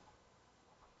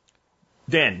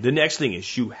 Then the next thing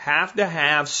is you have to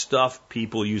have stuff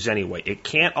people use anyway. It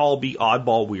can't all be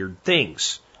oddball weird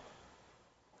things.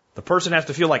 The person has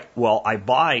to feel like, well, I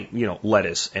buy,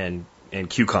 lettuce and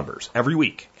cucumbers every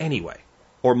week anyway,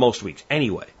 or most weeks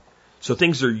anyway. So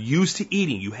things are used to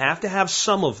eating. You have to have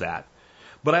some of that.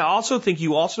 But I also think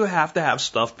you also have to have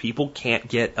stuff people can't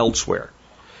get elsewhere.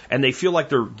 And they feel like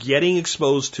they're getting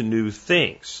exposed to new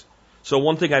things. So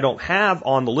one thing I don't have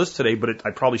on the list today, but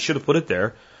I probably should have put it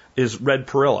there, is red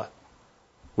perilla,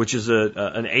 which is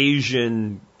an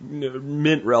Asian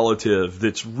mint relative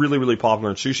that's really, really popular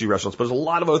in sushi restaurants. But there's a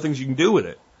lot of other things you can do with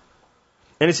it.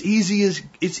 And it's easy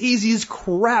as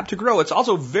crap to grow. It's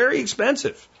also very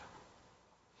expensive.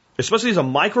 Especially as a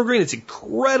microgreen, it's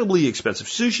incredibly expensive.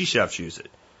 Sushi chefs use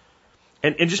it.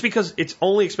 And just because it's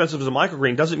only expensive as a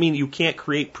microgreen doesn't mean you can't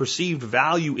create perceived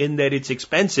value in that it's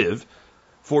expensive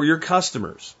for your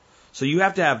customers. So you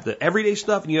have to have the everyday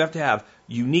stuff and you have to have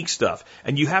unique stuff.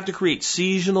 And you have to create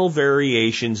seasonal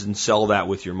variations and sell that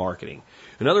with your marketing.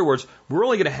 In other words, we're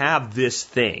only going to have this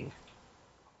thing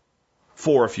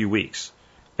for a few weeks.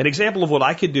 An example of what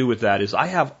I could do with that is I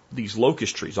have these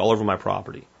locust trees all over my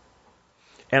property.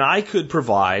 And I could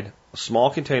provide a small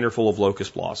container full of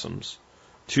locust blossoms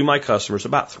to my customers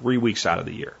about 3 weeks out of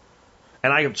the year.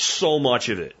 And I have so much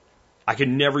of it. I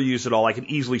can never use it all. I can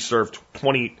easily serve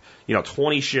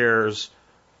 20 shares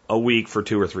a week for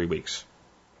 2 or 3 weeks.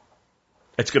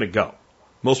 It's going to go.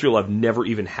 Most people have never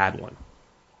even had one.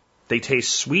 They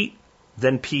taste sweet,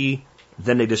 then pee,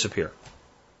 then they disappear.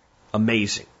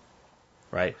 Amazing,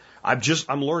 right?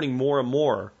 I'm learning more and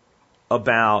more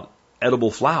about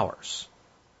edible flowers.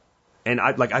 And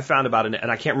I found about it,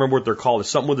 and I can't remember what they're called. It's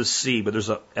something with a C, but there's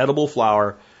an edible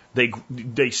flower.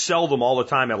 They sell them all the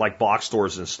time at like box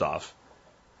stores and stuff.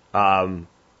 And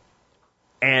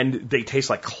they taste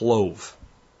like clove.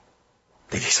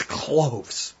 They taste like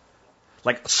cloves.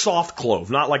 Like soft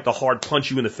clove, not like the hard punch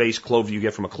you in the face clove you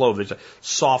get from a clove. There's a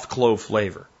soft clove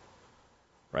flavor.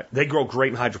 Right. They grow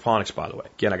great in hydroponics, by the way.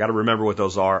 Again, I got to remember what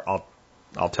those are.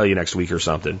 I'll tell you next week or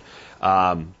something.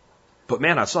 But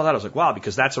man, I saw that. I was like, wow,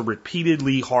 because that's a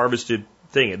repeatedly harvested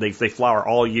thing. They flower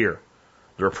all year.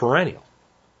 They're a perennial.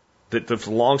 The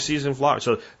long season flower.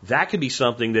 So that could be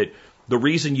something that the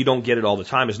reason you don't get it all the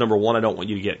time is, number one, I don't want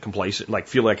you to get complacent, like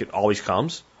feel like it always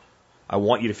comes. I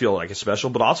want you to feel like it's special,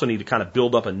 but I also need to kind of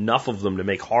build up enough of them to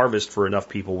make harvest for enough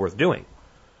people worth doing.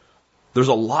 There's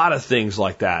a lot of things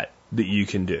like that you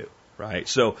can do, right?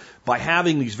 So by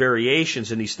having these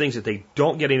variations and these things that they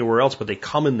don't get anywhere else, but they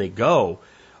come and they go,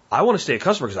 I want to stay a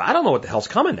customer because I don't know what the hell's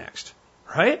coming next,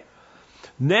 right?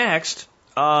 Next,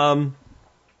 have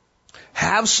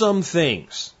some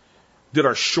things that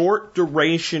are short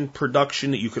duration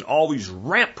production that you can always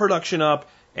ramp production up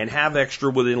and have extra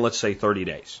within, let's say, 30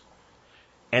 days.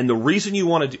 And the reason you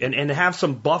want to, and have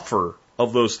some buffer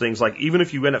of those things, like even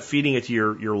if you end up feeding it to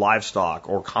your livestock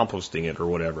or composting it or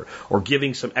whatever, or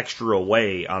giving some extra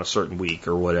away on a certain week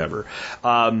or whatever,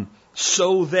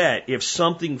 so that if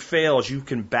something fails, you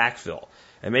can backfill.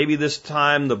 And maybe this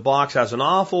time the box has an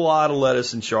awful lot of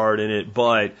lettuce and chard in it,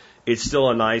 but it's still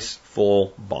a nice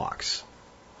full box,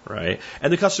 right?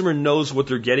 And the customer knows what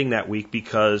they're getting that week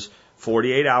because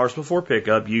 48 hours before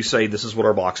pickup, you say this is what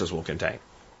our boxes will contain.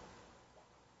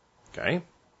 Okay?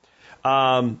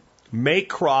 Make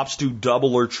crops do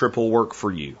double or triple work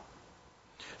for you.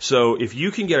 So if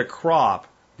you can get a crop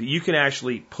that you can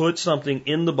actually put something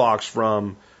in the box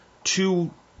from 2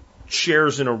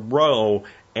 shares in a row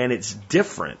and it's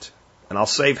different, and I'll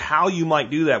save how you might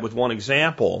do that with one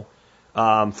example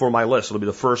for my list. It'll be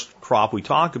the first crop we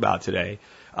talk about today.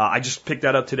 I just picked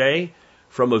that up today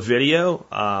from a video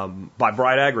by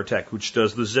Bright Agritech, which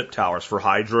does the zip towers for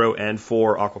hydro and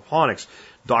for aquaponics.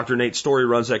 Dr. Nate Story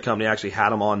runs that company. I actually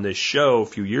had him on this show a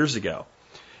few years ago.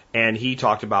 And he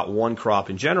talked about one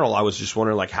crop in general. I was just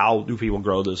wondering, like, how do people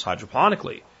grow this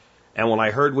hydroponically? And when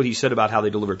I heard what he said about how they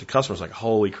deliver it to customers, like,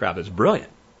 holy crap, that's brilliant.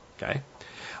 Okay.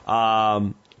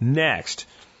 Next,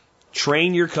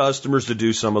 train your customers to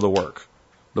do some of the work.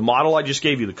 The model I just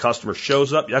gave you, the customer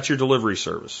shows up, that's your delivery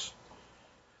service.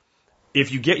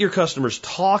 If you get your customers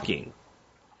talking,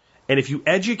 and if you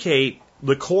educate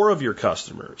the core of your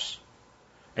customers,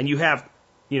 and you have,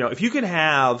 if you can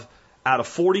have out of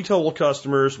 40 total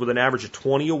customers with an average of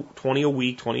 20 a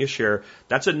week, 20 a share,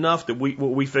 that's enough that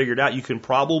we figured out you can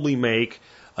probably make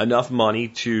enough money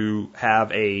to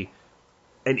have an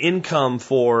income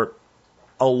for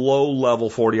a low-level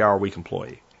 40-hour week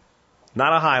employee.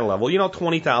 Not a high level,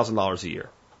 $20,000 a year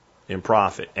in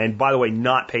profit. And by the way,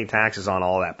 not pay taxes on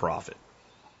all that profit.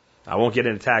 I won't get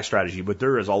into tax strategy, but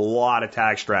there is a lot of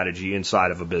tax strategy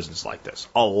inside of a business like this.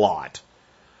 A lot.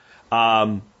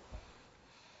 But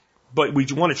we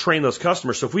want to train those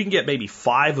customers. So if we can get maybe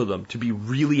 5 of them to be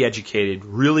really educated,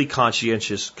 really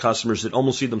conscientious customers that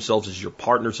almost see themselves as your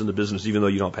partners in the business, even though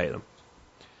you don't pay them,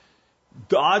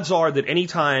 the odds are that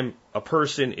anytime a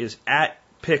person is at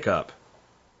pickup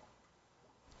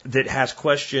that has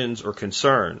questions or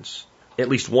concerns, at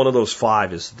least one of those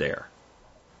 5 is there.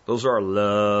 Those are our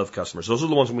love customers. Those are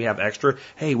the ones when we have extra.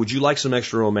 Hey, would you like some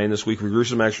extra romaine this week? We grew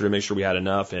some extra to make sure we had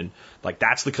enough. And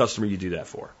that's the customer you do that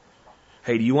for.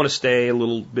 Hey, do you want to stay a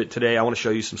little bit today? I want to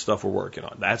show you some stuff we're working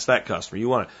on. That's that customer. You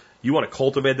want to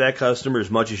cultivate that customer as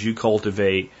much as you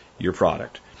cultivate your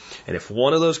product. And if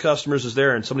one of those customers is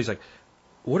there and somebody's like,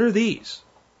 what are these?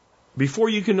 Before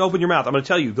you can open your mouth, I'm going to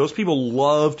tell you, those people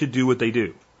love to do what they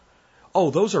do. Oh,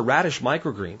 those are radish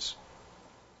microgreens.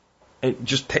 And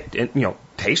just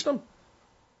taste them.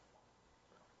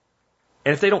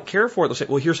 And if they don't care for it, they'll say,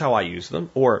 well, here's how I use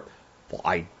them. Or, well,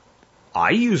 I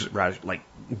use radish,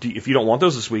 if you don't want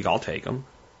those this week, I'll take them.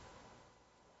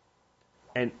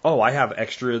 And, I have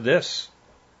extra of this.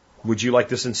 Would you like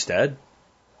this instead?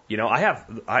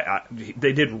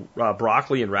 They did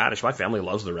broccoli and radish. My family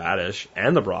loves the radish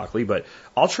and the broccoli, but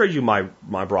I'll trade you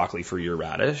my broccoli for your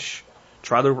radish.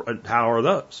 Try how are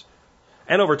those?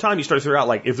 And over time, you start to figure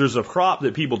out, if there's a crop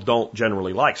that people don't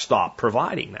generally like, stop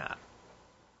providing that.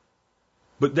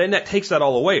 But then that takes that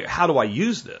all away. How do I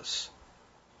use this?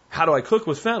 How do I cook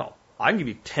with fennel? I can give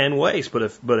you 10 ways, but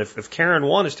if Karen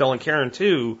 1 is telling Karen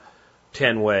 2,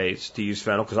 10 ways to use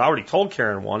fennel because I already told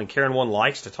Karen one, and Karen one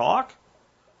likes to talk.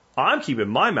 I'm keeping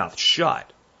my mouth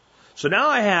shut. So now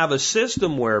I have a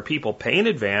system where people pay in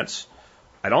advance.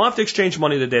 I don't have to exchange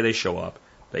money the day they show up.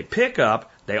 They pick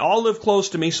up. They all live close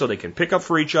to me so they can pick up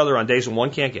for each other on days when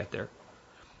one can't get there.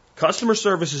 Customer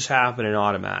service is happening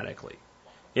automatically.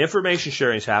 Information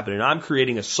sharing is happening. I'm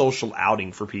creating a social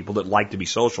outing for people that like to be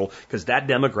social because that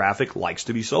demographic likes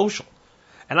to be social.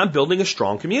 And I'm building a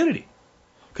strong community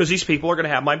because these people are going to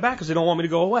have my back because they don't want me to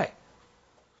go away.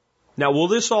 Now, will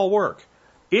this all work?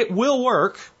 It will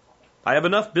work. I have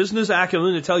enough business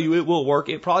acumen to tell you it will work.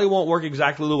 It probably won't work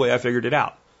exactly the way I figured it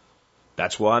out.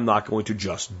 That's why I'm not going to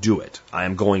just do it. I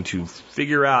am going to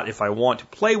figure out if I want to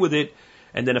play with it,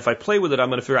 and then if I play with it, I'm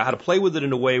going to figure out how to play with it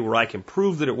in a way where I can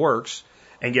prove that it works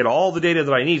and get all the data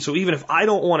that I need. So even if I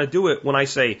don't want to do it, when I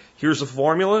say, here's the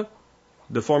formula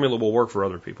will work for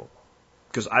other people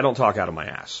because I don't talk out of my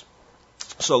ass.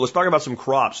 So let's talk about some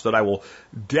crops that I will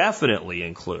definitely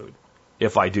include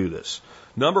if I do this.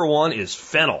 Number one is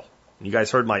fennel.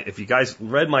 If you guys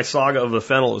read my saga of the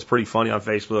fennel, it was pretty funny on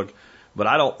Facebook, but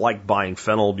I don't like buying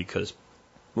fennel because,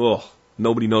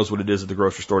 nobody knows what it is at the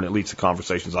grocery store and it leads to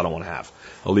conversations I don't want to have.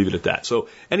 I'll leave it at that. So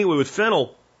anyway, with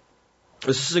fennel,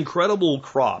 this is an incredible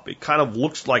crop. It kind of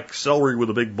looks like celery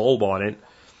with a big bulb on it.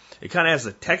 It kind of has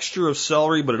the texture of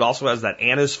celery, but it also has that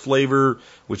anise flavor,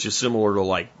 which is similar to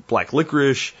like black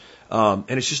licorice. And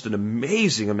it's just an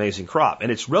amazing, amazing crop.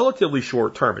 And it's relatively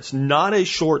short term. It's not as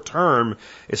short term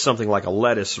as something like a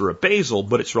lettuce or a basil,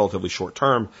 but it's relatively short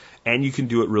term. And you can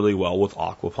do it really well with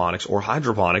aquaponics or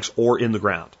hydroponics or in the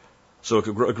ground. So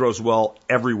it grows well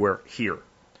everywhere here.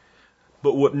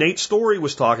 But what Nate Story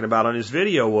was talking about on his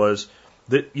video was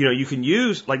that, you can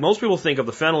use, like most people think of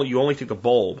the fennel, you only take the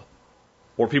bulb,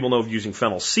 or people know of using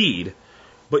fennel seed.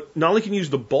 But not only can you use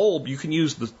the bulb, you can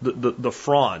use the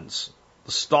fronds,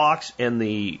 the stalks and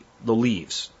the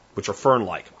leaves, which are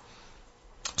fern-like.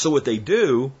 So what they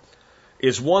do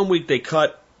is 1 week they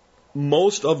cut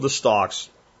most of the stalks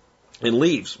and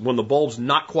leaves when the bulb's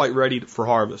not quite ready for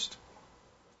harvest.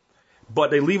 But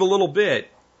they leave a little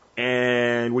bit,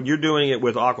 and when you're doing it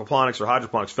with aquaponics or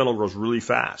hydroponics, fennel grows really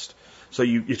fast. So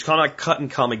it's kind of like cut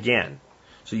and come again.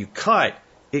 So you cut,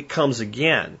 it comes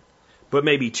again. But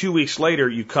maybe 2 weeks later,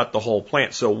 you cut the whole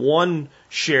plant. So one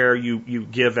share you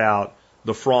give out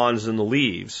the fronds and the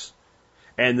leaves,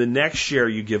 and the next share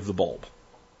you give the bulb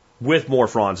with more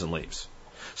fronds and leaves.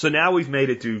 So now we've made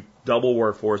it do double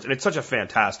work for us, and it's such a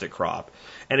fantastic crop.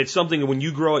 And it's something that when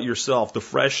you grow it yourself, the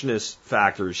freshness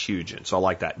factor is huge. And so I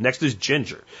like that. Next is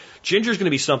ginger. Ginger is going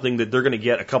to be something that they're going to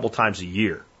get a couple times a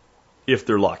year, if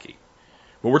they're lucky.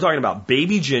 But we're talking about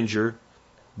baby ginger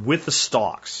with the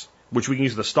stalks, which we can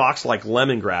use the stalks like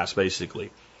lemongrass,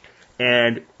 basically.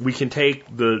 And we can take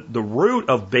the root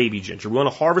of baby ginger. We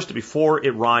want to harvest it before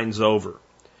it rinds over.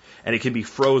 And it can be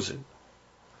frozen.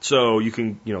 So you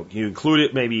can, you include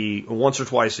it maybe once or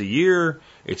twice a year.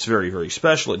 It's very, very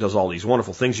special. It does all these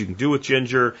wonderful things you can do with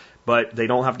ginger, but they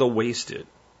don't have to waste it.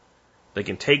 They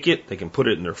can take it, they can put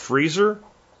it in their freezer,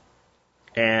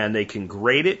 and they can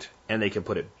grate it, and they can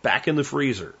put it back in the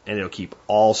freezer, and it'll keep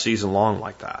all season long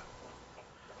like that.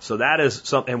 So that is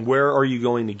something. And where are you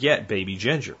going to get baby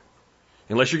ginger?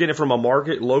 Unless you're getting it from a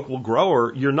market, local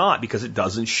grower, you're not, because it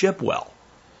doesn't ship well.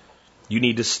 You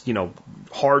need to,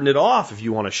 harden it off if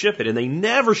you want to ship it. And they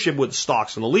never ship with the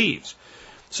stalks and the leaves.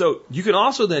 So you can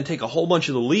also then take a whole bunch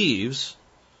of the leaves,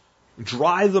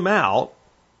 dry them out,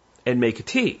 and make a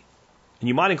tea. And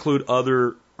you might include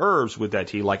other herbs with that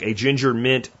tea, like a ginger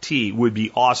mint tea would be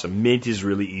awesome. Mint is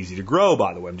really easy to grow,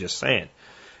 by the way, I'm just saying.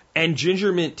 And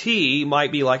ginger mint tea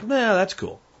might be like, that's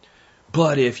cool.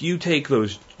 But if you take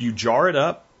those, you jar it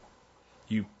up,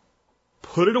 you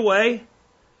put it away,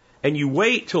 and you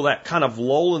wait till that kind of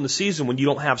lull in the season when you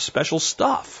don't have special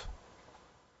stuff.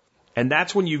 And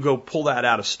that's when you go pull that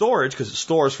out of storage, because it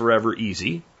stores forever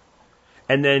easy.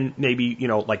 And then maybe,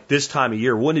 like this time of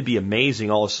year, wouldn't it be amazing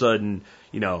all of a sudden,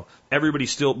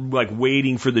 everybody's still like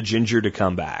waiting for the ginger to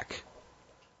come back.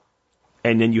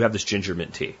 And then you have this ginger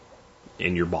mint tea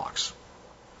in your box.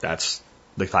 That's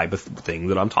the type of thing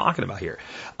that I'm talking about here.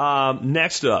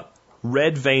 Next up,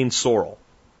 red vein sorrel.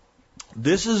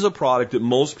 This is a product that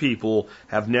most people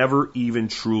have never even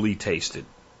truly tasted.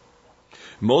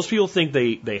 Most people think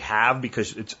they have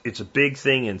because it's a big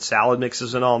thing in salad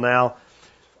mixes and all now.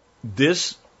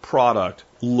 This product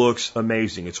looks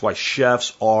amazing. It's why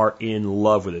chefs are in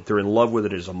love with it. They're in love with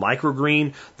it as a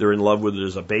microgreen, they're in love with it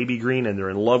as a baby green, and they're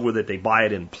in love with it. They buy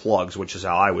it in plugs, which is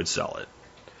how I would sell it.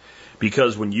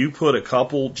 Because when you put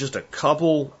just a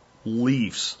couple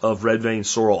leaves of red vein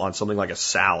sorrel on something like a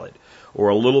salad, or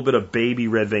a little bit of baby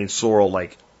red vein sorrel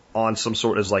like on some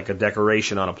sort as like a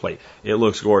decoration on a plate. It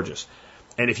looks gorgeous.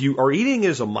 And if you are eating it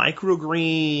as a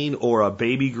microgreen or a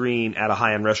baby green at a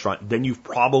high-end restaurant, then you've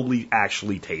probably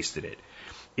actually tasted it.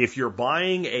 If you're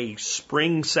buying a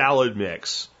spring salad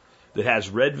mix that has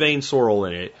red vein sorrel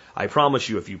in it, I promise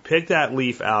you, if you pick that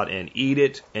leaf out and eat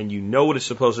it and you know what it's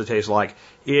supposed to taste like,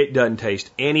 it doesn't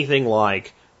taste anything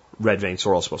like red vein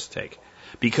sorrel is supposed to take.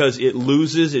 Because it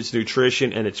loses its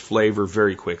nutrition and its flavor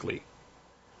very quickly.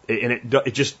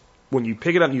 It just, when you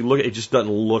pick it up and you look at it, it just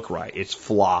doesn't look right. It's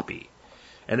floppy.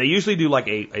 And they usually do like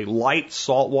a light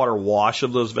saltwater wash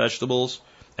of those vegetables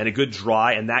and a good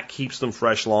dry, and that keeps them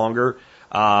fresh longer.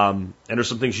 And there's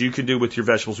some things you can do with your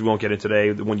vegetables we won't get into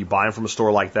today when you buy them from a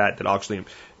store like that actually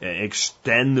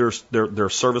extend their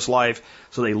service life.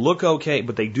 So they look okay,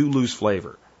 but they do lose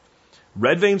flavor.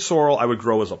 Red vein sorrel I would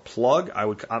grow as a plug. I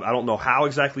don't know how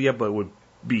exactly yet, but it would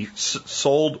be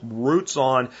sold roots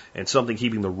on and something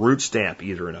keeping the root stamp,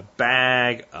 either in a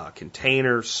bag, a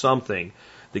container, something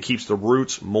that keeps the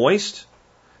roots moist,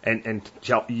 and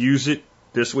use it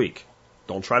this week.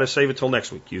 Don't try to save it till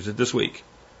next week. Use it this week.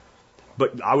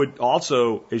 But I would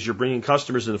also, as you're bringing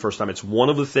customers in the first time, it's one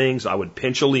of the things I would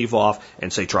pinch a leaf off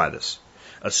and say, try this.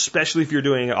 Especially if you're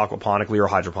doing it aquaponically or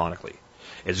hydroponically.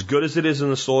 As good as it is in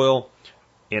the soil,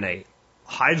 in a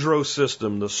hydro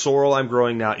system, the sorrel I'm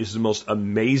growing now is the most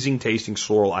amazing tasting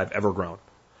sorrel I've ever grown.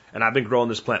 And I've been growing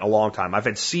this plant a long time. I've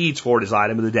had seeds for it as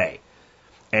item of the day.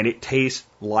 And it tastes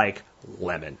like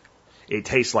lemon. It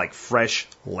tastes like fresh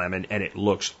lemon, and it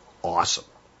looks awesome.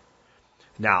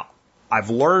 Now, I've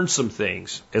learned some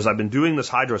things as I've been doing this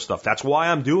hydro stuff. That's why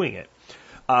I'm doing it.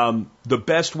 The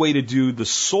best way to do the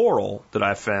sorrel that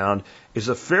I've found is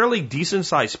a fairly decent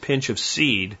sized pinch of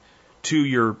seed to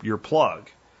your plug.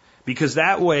 Because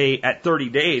that way, at 30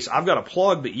 days, I've got a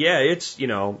plug that, yeah, it's,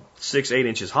 6-8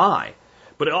 inches high.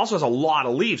 But it also has a lot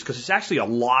of leaves because it's actually a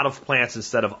lot of plants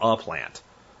instead of a plant.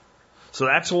 So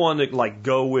that's one that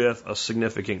go with a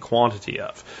significant quantity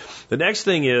of. The next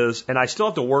thing is, and I still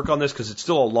have to work on this because it's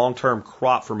still a long-term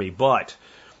crop for me, but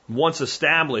once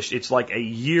established, it's like a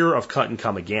year of cut and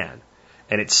come again.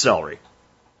 And it's celery.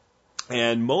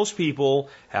 And most people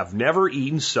have never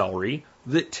eaten celery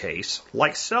that tastes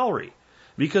like celery.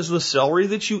 Because the celery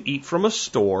that you eat from a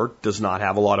store does not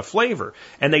have a lot of flavor.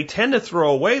 And they tend to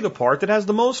throw away the part that has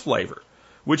the most flavor,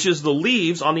 which is the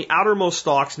leaves on the outermost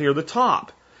stalks near the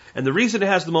top. And the reason it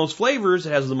has the most flavor is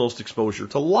it has the most exposure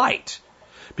to light.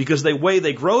 Because the way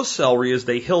they grow celery is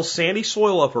they hill sandy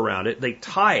soil up around it, they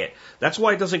tie it. That's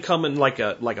why it doesn't come in like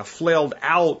a flailed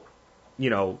out,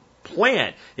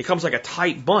 plant. It comes like a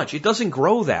tight bunch. It doesn't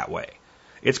grow that way.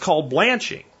 It's called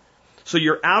blanching. So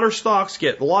your outer stalks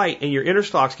get light and your inner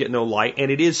stalks get no light, and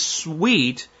it is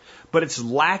sweet, but it's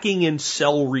lacking in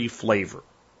celery flavor.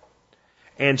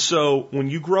 And so when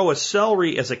you grow a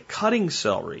celery as a cutting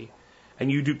celery,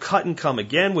 and you do cut and come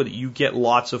again with it, you get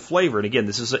lots of flavor. And again,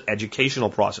 this is an educational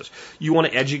process. You want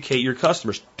to educate your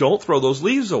customers. Don't throw those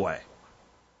leaves away.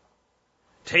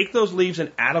 Take those leaves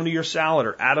and add them to your salad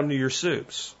or add them to your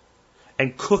soups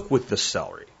and cook with the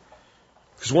celery.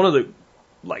 Because one of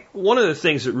the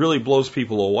things that really blows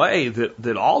people away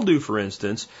that I'll do, for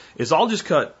instance, is I'll just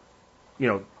cut,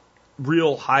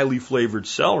 real highly flavored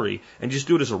celery and just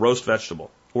do it as a roast vegetable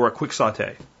or a quick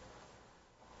saute.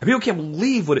 And people can't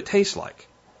believe what it tastes like.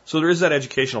 So there is that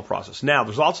educational process. Now,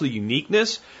 there's also the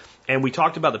uniqueness, and we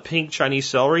talked about the pink Chinese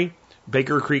celery.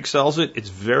 Baker Creek sells it. It's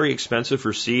very expensive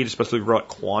for seed, especially if you grow at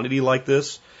quantity like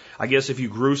this. I guess if you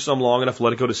grew some long enough,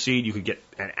 let it go to seed, you could get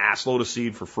an assload of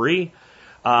seed for free.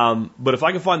 But if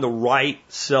I can find the right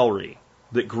celery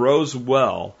that grows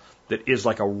well, that is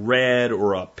like a red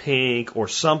or a pink or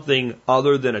something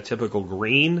other than a typical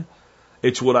green,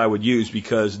 it's what I would use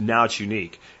because now it's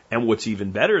unique. And what's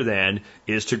even better then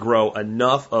is to grow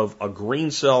enough of a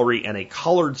green celery and a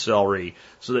colored celery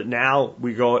so that now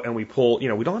we go and we pull, we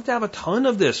don't have to have a ton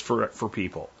of this for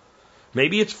people.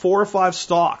 Maybe it's 4 or 5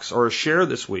 stalks or a share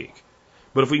this week.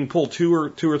 But if we can pull two or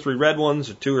three red ones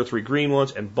or 2 or 3 green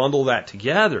ones and bundle that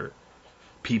together,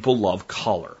 people love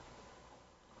color.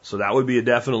 So that would be a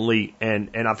definitely, and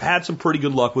I've had some pretty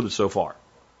good luck with it so far.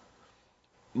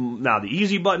 Now, the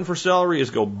easy button for celery is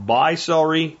go buy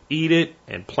celery, eat it,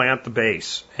 and plant the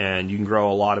base. And you can grow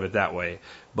a lot of it that way.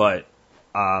 But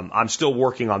I'm still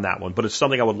working on that one. But it's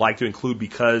something I would like to include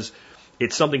because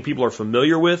it's something people are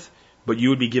familiar with, but you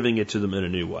would be giving it to them in a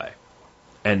new way.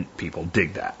 And people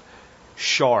dig that.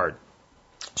 Chard.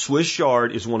 Swiss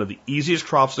chard is one of the easiest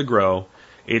crops to grow.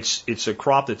 It's a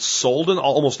crop that's sold in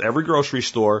almost every grocery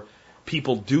store.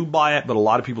 People do buy it, but a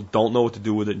lot of people don't know what to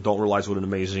do with it and don't realize what an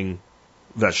amazing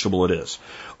vegetable it is.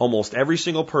 Almost every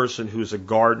single person who's a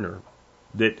gardener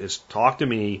that has talked to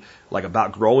me like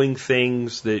about growing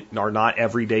things that are not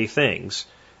everyday things,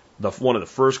 one of the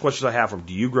first questions I have from them,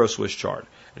 do you grow Swiss chard?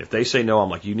 And if they say no, I'm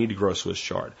like, you need to grow Swiss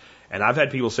chard. And I've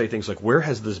had people say things like, where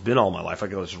has this been all my life? I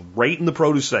go, it's right in the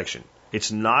produce section.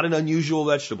 It's not an unusual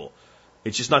vegetable.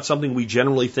 It's just not something we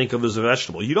generally think of as a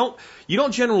vegetable. You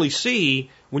don't generally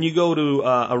see when you go to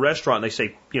a restaurant and they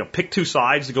say, pick two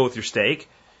sides to go with your steak,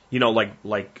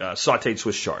 like sauteed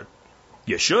Swiss chard.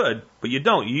 You should, but you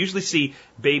don't. You usually see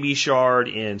baby chard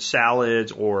in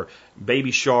salads or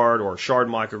baby chard or chard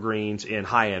microgreens in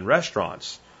high-end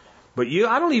restaurants. But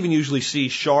I don't even usually see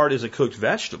chard as a cooked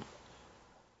vegetable.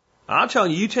 I'm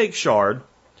telling you, you take chard,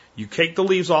 you take the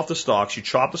leaves off the stalks, you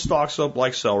chop the stalks up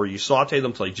like celery, you saute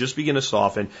them until they just begin to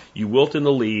soften, you wilt in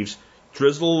the leaves,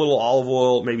 drizzle a little olive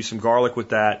oil, maybe some garlic with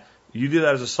that. You do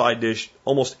that as a side dish.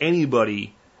 Almost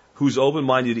anybody who's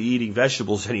open-minded to eating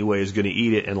vegetables anyway is going to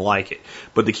eat it and like it.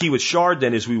 But the key with chard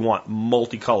then is we want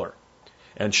multicolor.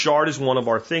 And chard is one of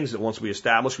our things that once we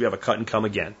establish, we have a cut and come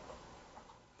again.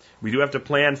 We do have to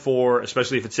plan for,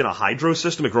 especially if it's in a hydro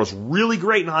system, it grows really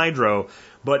great in hydro,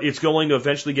 but it's going to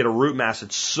eventually get a root mass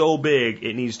that's so big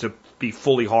it needs to be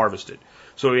fully harvested.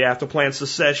 So we have to plan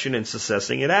succession and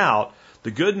successing it out.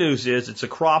 The good news is it's a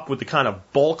crop with the kind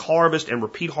of bulk harvest and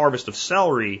repeat harvest of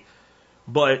celery,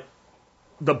 but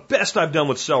the best I've done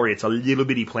with celery, it's a little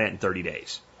bitty plant in 30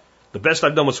 days. The best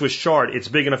I've done with Swiss chard, it's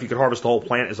big enough you could harvest the whole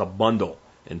plant as a bundle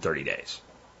in 30 days.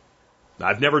 Now,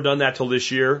 I've never done that till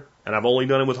this year, and I've only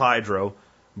done it with hydro,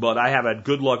 but I have had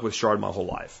good luck with chard my whole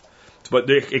life. But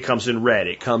it comes in red,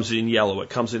 it comes in yellow, it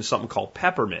comes in something called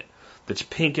peppermint that's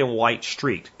pink and white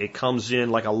streaked. It comes in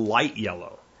like a light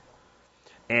yellow.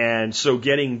 And so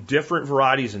getting different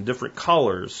varieties and different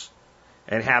colors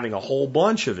and having a whole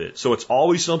bunch of it, so it's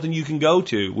always something you can go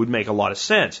to, would make a lot of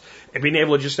sense. And being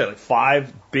able to just have like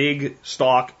 5 big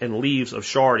stalk and leaves of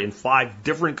chard in 5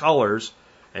 different colors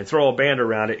and throw a band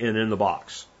around it and in the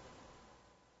box.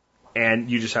 And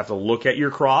you just have to look at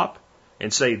your crop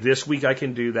and say, this week I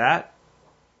can do that,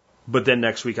 but then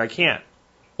next week I can't.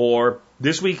 Or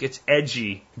this week it's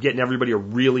edgy, getting everybody a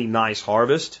really nice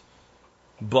harvest,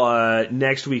 but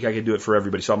next week I can do it for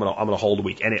everybody, so I'm gonna hold a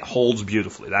week. And it holds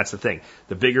beautifully. That's the thing.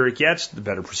 The bigger it gets, the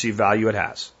better perceived value it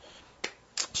has.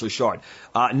 So chard.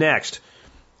 Next,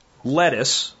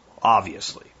 lettuce,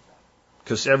 obviously,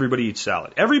 because everybody eats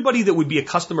salad. Everybody that would be a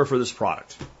customer for this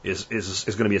product is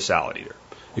going to be a salad eater.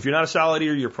 If you're not a salad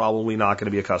eater, you're probably not going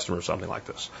to be a customer of something like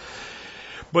this.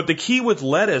 But the key with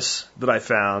lettuce that I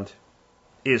found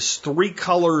is 3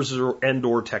 colors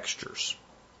and/or textures.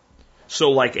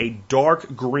 So like a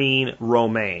dark green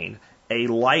romaine, a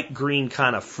light green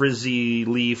kind of frizzy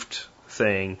leafed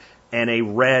thing, and a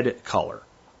red color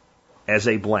as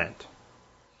a blend.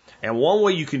 And one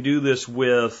way you can do this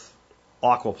with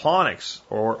aquaponics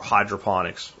or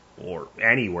hydroponics or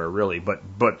anywhere really,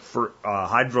 but for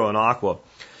hydro and aqua,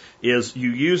 is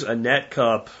you use a net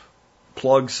cup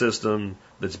plug system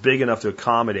that's big enough to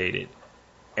accommodate it,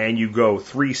 and you go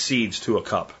 3 seeds to a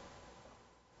cup,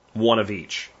 1 of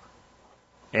each.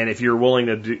 And if you're willing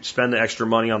to spend the extra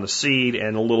money on the seed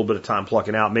and a little bit of time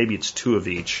plucking out, maybe it's 2 of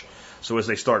each. So as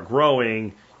they start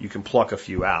growing, you can pluck a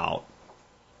few out.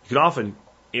 You can often,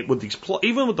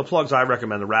 even with the plugs I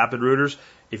recommend, the rapid rooters,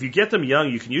 if you get them young,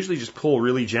 you can usually just pull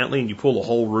really gently and you pull the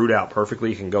whole root out perfectly.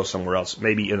 You can go somewhere else,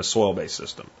 maybe in a soil-based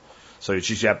system. So it's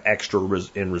just you have extra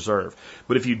in reserve.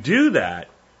 But if you do that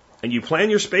and you plan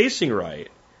your spacing right,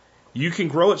 you can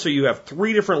grow it so you have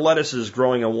 3 different lettuces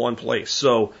growing in one place.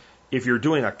 So if you're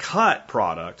doing a cut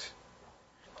product,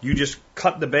 you just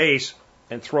cut the base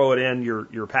and throw it in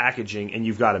your packaging and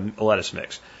you've got a lettuce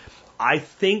mix. I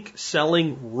think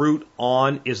selling root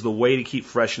on is the way to keep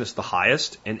freshness the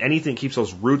highest, and anything that keeps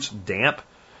those roots damp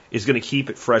is going to keep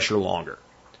it fresher longer.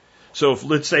 So if,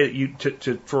 let's say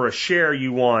that for a share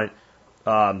you want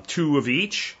 2 of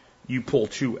each, you pull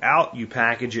 2 out, you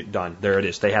package it, done. There it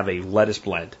is. They have a lettuce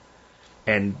blend.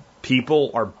 And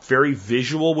people are very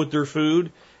visual with their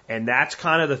food, and that's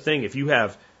kind of the thing. If you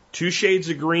have 2 shades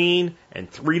of green and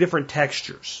 3 different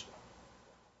textures,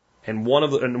 and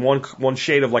one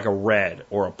shade of like a red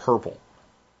or a purple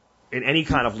in any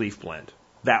kind of leaf blend,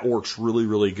 that works really,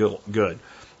 really good.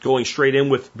 Going straight in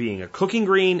with being a cooking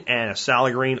green and a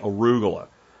salad green, arugula.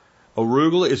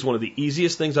 Arugula is one of the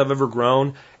easiest things I've ever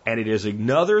grown, and it is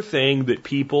another thing that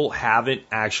people haven't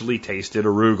actually tasted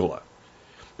arugula.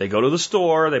 They go to the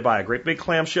store, they buy a great big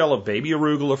clamshell of baby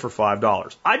arugula for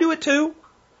 $5. I do it too.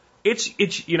 It's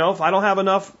if I don't have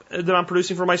enough that I'm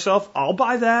producing for myself, I'll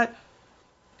buy that.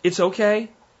 It's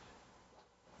okay.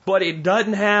 But it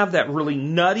doesn't have that really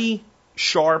nutty,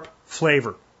 sharp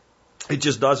flavor. It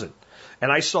just doesn't.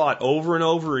 And I saw it over and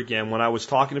over again when I was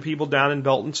talking to people down in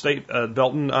Belton,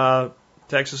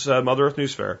 Texas, Mother Earth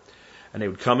News Fair, and they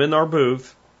would come in our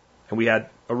booth, and we had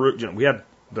we had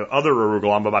the other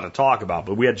arugula I'm about to talk about,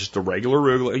 but we had just the regular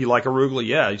arugula. You like arugula?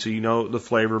 Yeah. So you know the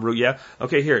flavor of arugula? Yeah.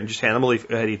 Okay, here, and just hand them a leaf.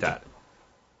 Go ahead, eat that.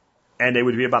 And they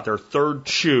would be about their third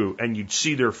chew, and you'd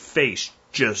see their face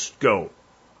just go,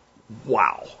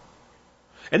 wow.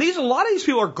 And a lot of these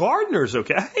people are gardeners,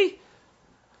 okay?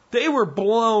 They were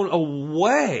blown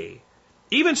away.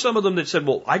 Even some of them that said,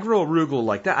 well, I grow arugula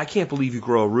like that. I can't believe you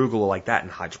grow arugula like that in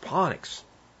hydroponics.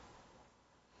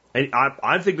 And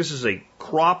I think this is a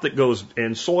crop that goes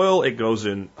in soil, it goes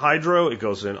in hydro, it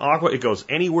goes in aqua, it goes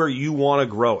anywhere you want to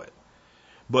grow it.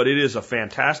 But it is a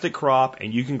fantastic crop,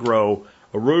 and you can grow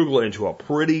arugula into a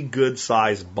pretty good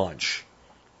sized bunch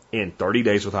in 30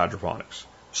 days with hydroponics.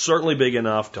 Certainly big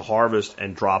enough to harvest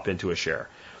and drop into a share.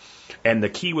 And the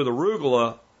key with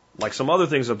arugula, like some other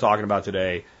things I'm talking about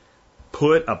today,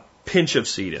 put a pinch of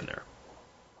seed in there.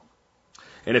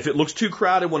 And if it looks too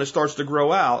crowded when it starts to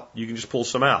grow out, you can just pull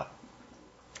some out.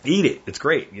 Eat it. It's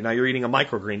great. You're eating a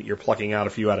microgreen that you're plucking out a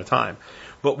few at a time.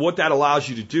 But what that allows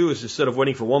you to do is, instead of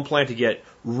waiting for one plant to get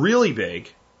really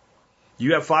big,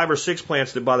 you have 5 or 6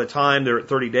 plants that by the time they're at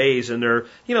 30 days and they're,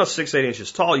 6, 8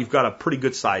 inches tall, you've got a pretty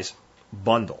good size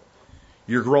bundle.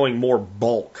 You're growing more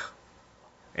bulk.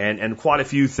 And quite a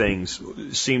few things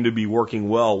seem to be working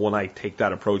well when I take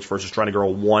that approach versus trying to grow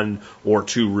 1 or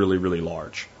 2 really, really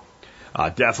large.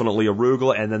 Definitely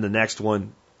arugula, and then the next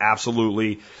one,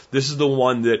 absolutely. This is the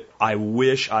one that I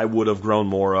wish I would have grown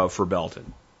more of for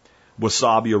Belton.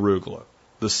 Wasabi arugula.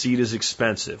 The seed is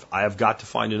expensive. I have got to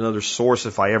find another source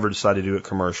if I ever decide to do it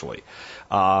commercially.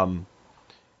 I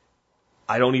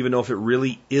don't even know if it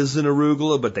really is an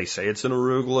arugula, but they say it's an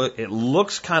arugula. It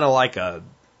looks kind of like a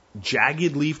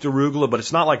jagged leafed arugula, but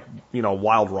it's not like,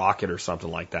 wild rocket or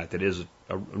something like that. That is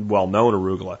a well-known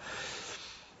arugula.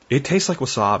 It tastes like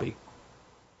wasabi.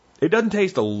 It doesn't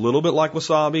taste a little bit like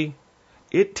wasabi.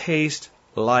 It tastes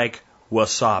like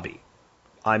wasabi.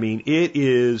 I mean, it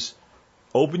is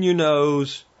open your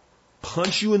nose,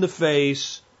 punch you in the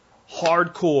face,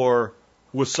 hardcore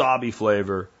wasabi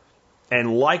flavor.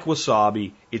 And like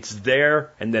wasabi, it's there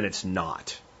and then it's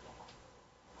not.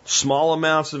 Small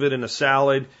amounts of it in a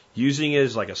salad, using it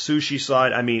as like a sushi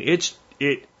side. I mean,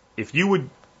 if you would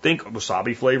think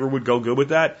wasabi flavor would go good with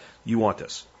that, you want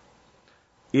this.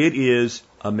 It is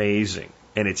amazing,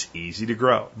 and it's easy to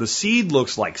grow. The seed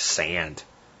looks like sand.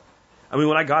 I mean,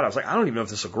 when I got it, I was like, I don't even know if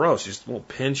this will grow. So just a little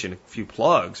pinch and a few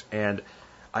plugs, and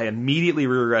I immediately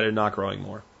regretted not growing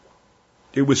more.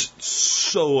 It was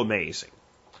so amazing.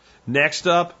 Next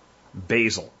up,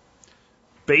 basil.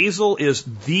 Basil is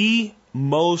the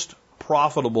most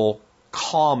profitable,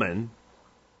 common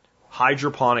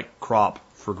hydroponic crop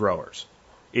for growers.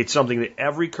 It's something that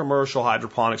every commercial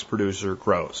hydroponics producer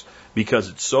grows because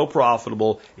it's so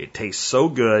profitable, it tastes so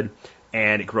good,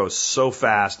 and it grows so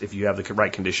fast if you have the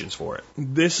right conditions for it.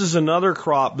 This is another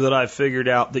crop that I figured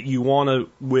out that you want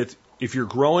to, if you're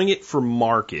growing it for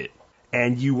market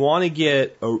and you want to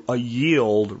get a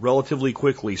yield relatively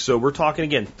quickly, so we're talking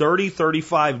again 30,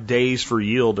 35 days for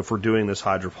yield if we're doing this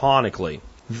hydroponically,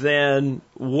 then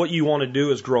what you want to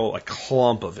do is grow a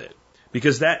clump of it.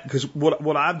 Because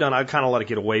what I've done, I kind of let it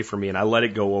get away from me, and I let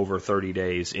it go over 30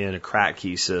 days in a crack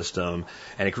key system,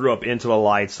 and it grew up into the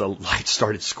lights. The lights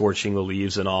started scorching the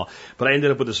leaves and all, but I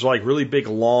ended up with this like really big,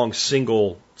 long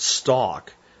single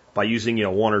stalk by using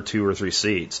 1 or 2 or 3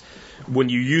 seeds. When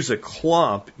you use a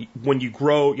clump, when you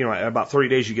grow, at about 30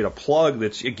 days, you get a plug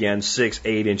that's again 6,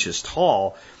 8 inches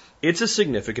tall. It's a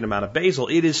significant amount of basil.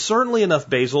 It is certainly enough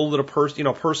basil that a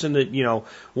person that,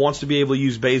 wants to be able to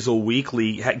use basil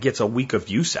weekly gets a week of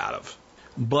use out of.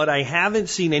 But I haven't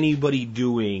seen anybody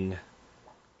doing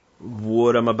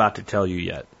what I'm about to tell you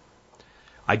yet.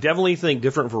 I definitely think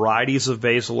different varieties of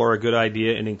basil are a good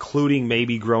idea, and including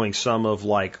maybe growing some of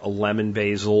like a lemon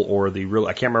basil or I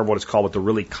can't remember what it's called, but the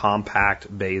really compact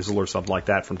basil or something like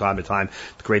that from time to time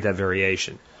to create that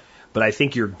variation. But I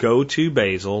think your go-to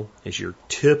basil is your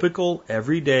typical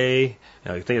everyday,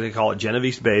 I think they call it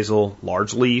Genovese basil,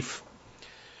 large leaf,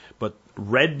 but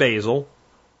red basil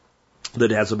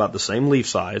that has about the same leaf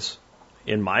size.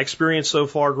 In my experience so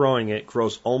far growing it,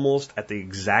 grows almost at the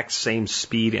exact same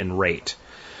speed and rate.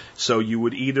 So you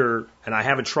would either, and I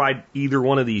haven't tried either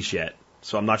one of these yet,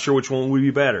 so I'm not sure which one would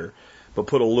be better, but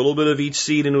put a little bit of each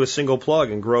seed into a single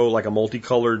plug and grow like a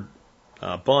multicolored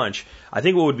bunch. I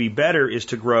think what would be better is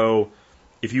to grow,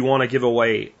 if you want to give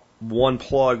away 1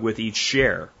 plug with each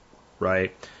share,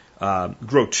 right?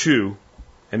 Grow 2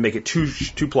 and make it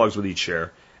two plugs with each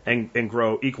share, and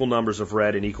grow equal numbers of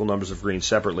red and equal numbers of green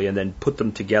separately and then put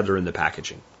them together in the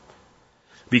packaging.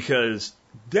 Because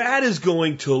that is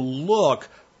going to look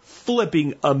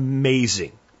flipping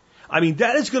amazing. I mean,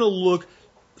 that is going to look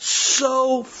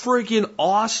so freaking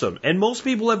awesome. And most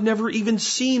people have never even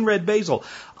seen red basil.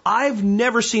 I've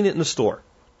never seen it in the store.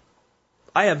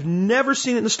 I have never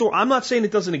seen it in the store. I'm not saying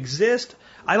it doesn't exist.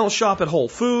 I don't shop at Whole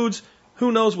Foods.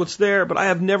 Who knows what's there? But I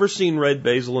have never seen red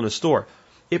basil in a store.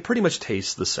 It pretty much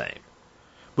tastes the same.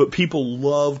 But people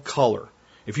love color.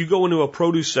 If you go into a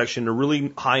produce section in a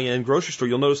really high-end grocery store,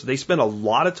 you'll notice that they spend a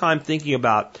lot of time thinking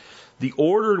about the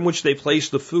order in which they place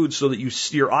the food so that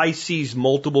your eye sees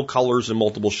multiple colors and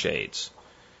multiple shades.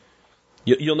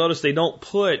 You'll notice they don't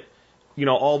put,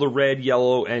 all the red,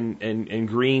 yellow, and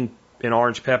green and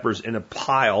orange peppers in a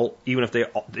pile, even if they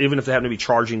happen to be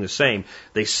charging the same.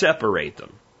 They separate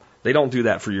them. They don't do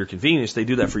that for your convenience. They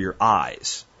do that for your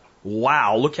eyes.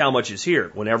 Wow, look how much is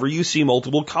here. Whenever you see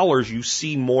multiple colors, you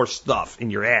see more stuff in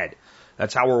your head.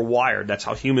 That's how we're wired. That's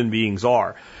how human beings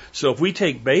are. So if we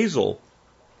take basil,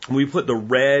 we put the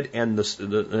red and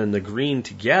the green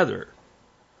together,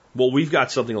 well, we've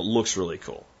got something that looks really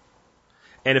cool.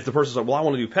 And if the person's like, well, I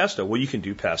want to do pesto, well, you can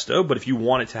do pesto, but if you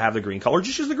want it to have the green color,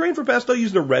 just use the green for pesto,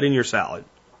 use the red in your salad,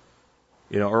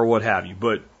 or what have you.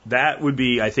 But that would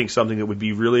be, I think, something that would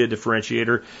be really a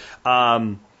differentiator.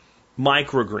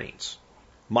 Microgreens.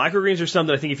 Microgreens are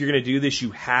something I think if you're going to do this,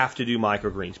 you have to do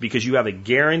microgreens because you have a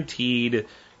guaranteed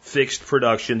fixed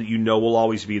production that will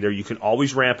always be there. You can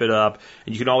always ramp it up,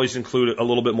 and you can always include a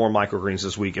little bit more microgreens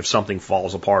this week if something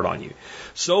falls apart on you.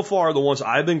 So far, the ones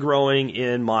I've been growing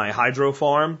in my hydro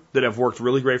farm that have worked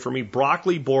really great for me,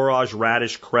 broccoli, borage,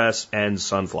 radish, cress, and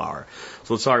sunflower.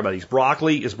 So let's talk about these.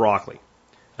 Broccoli is broccoli.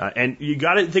 And you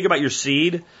got to think about your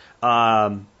seed.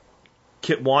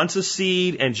 Kitwanza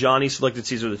seed and Johnny Selected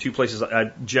Seeds are the two places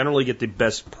I generally get the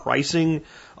best pricing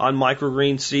on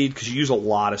microgreen seed because you use a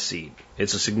lot of seed.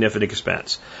 It's a significant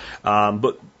expense.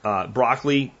 But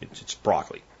broccoli, it's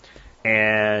broccoli.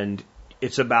 And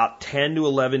it's about 10 to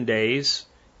 11 days,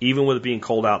 even with it being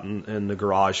cold out in the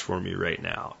garage for me right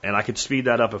now. And I could speed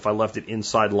that up if I left it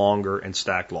inside longer and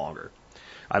stacked longer.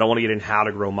 I don't want to get in how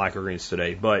to grow microgreens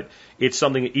today, but it's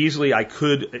something that easily I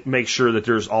could make sure that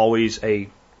there's always a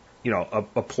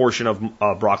portion of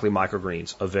broccoli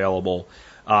microgreens available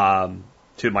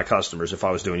to my customers if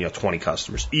I was doing 20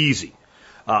 customers. Easy.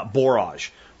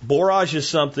 Borage. Borage is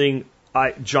something,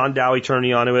 John Dowie turned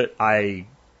me onto it. I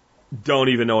don't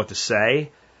even know what to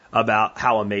say about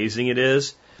how amazing it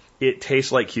is. It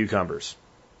tastes like cucumbers.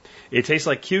 It tastes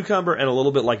like cucumber and a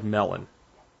little bit like melon.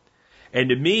 And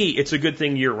to me, it's a good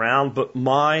thing year round, but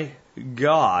my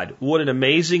God, what an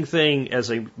amazing thing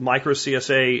as a micro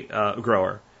CSA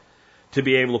grower to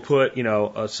be able to put,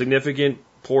 a significant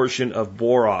portion of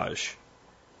borage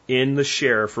in the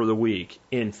share for the week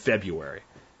in February.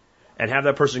 And have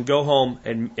that person go home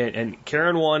and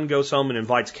Karen 1 goes home and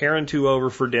invites Karen 2 over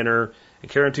for dinner.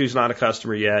 And Karen 2 is not a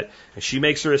customer yet. And she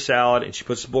makes her a salad and she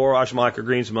puts borage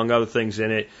microgreens, among other things,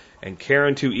 in it. And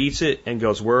Karen 2 eats it and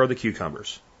goes, where are the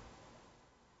cucumbers?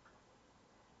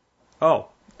 Oh,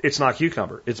 it's not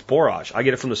cucumber. It's borage. I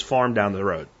get it from this farm down the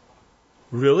road.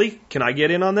 Really? Can I get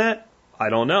in on that? I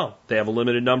don't know. They have a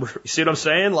limited number. You see what I'm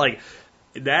saying? Like,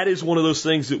 that is one of those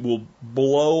things that will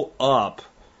blow up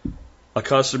a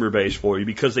customer base for you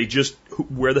because they just,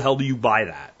 where the hell do you buy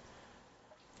that?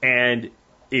 And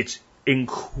it's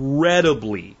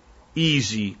incredibly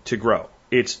easy to grow.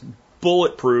 It's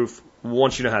bulletproof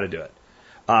once you know how to do it.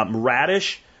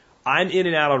 Radish, I'm in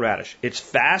and out on radish. It's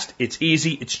fast, it's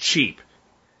easy, it's cheap.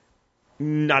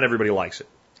 Not everybody likes it.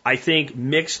 I think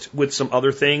mixed with some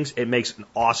other things, it makes an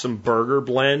awesome burger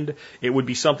blend. It would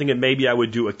be something that maybe I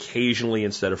would do occasionally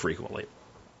instead of frequently.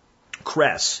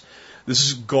 Cress. This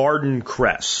is garden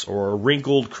cress, or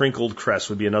wrinkled, crinkled cress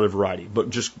would be another variety,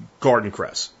 but just garden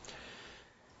cress.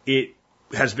 It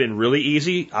has been really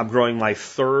easy. I'm growing my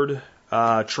third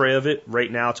tray of it.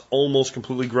 Right now it's almost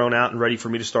completely grown out and ready for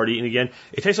me to start eating again.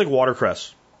 It tastes like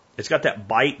watercress. It's got that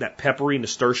bite, that peppery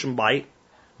nasturtium bite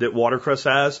that watercress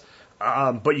has.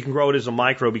 But you can grow it as a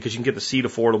micro because you can get the seed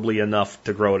affordably enough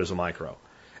to grow it as a micro.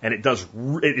 And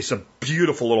it's a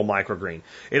beautiful little microgreen.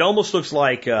 It almost looks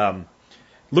like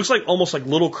almost like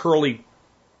little curly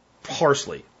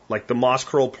parsley, like the moss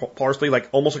curl parsley, like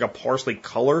almost like a parsley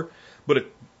color, but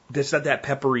it's got that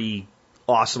peppery,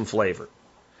 awesome flavor.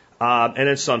 And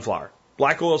then sunflower.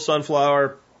 Black oil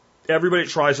sunflower, everybody that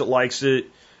tries it likes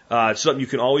it. It's something you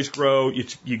can always grow.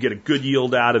 You get a good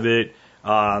yield out of it.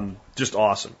 Just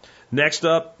awesome. Next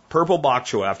up, purple bok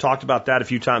choy. I've talked about that a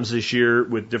few times this year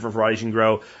with different varieties you can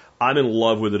grow. I'm in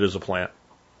love with it as a plant.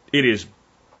 It is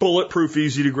bulletproof,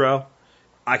 easy to grow.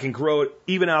 I can grow it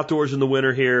even outdoors in the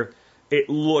winter here. It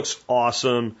looks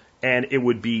awesome, and it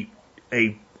would be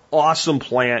a awesome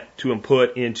plant to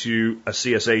put into a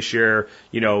CSA share,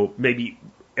 maybe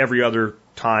every other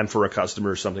time for a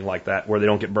customer or something like that where they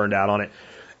don't get burned out on it.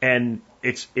 And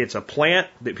it's a plant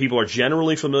that people are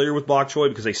generally familiar with bok choy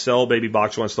because they sell baby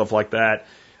bok choy and stuff like that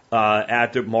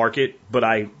at the market, but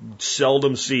I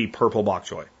seldom see purple bok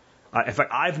choy. In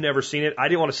fact, I've never seen it. I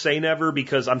didn't want to say never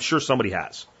because I'm sure somebody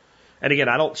has. And again,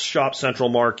 I don't shop Central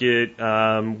Market,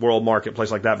 World Market, place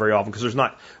like that very often because there's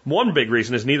not. One big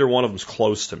reason is neither one of them's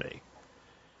close to me.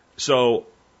 So,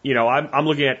 I'm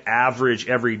looking at average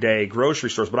everyday grocery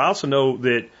stores, but I also know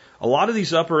that a lot of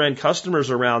these upper end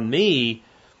customers around me,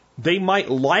 they might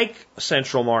like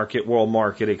Central Market, World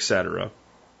Market, etc.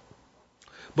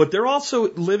 But they're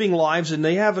also living lives and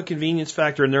they have a convenience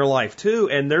factor in their life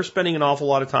too, and they're spending an awful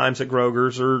lot of times at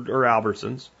Kroger's or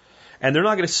Albertsons. And they're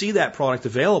not going to see that product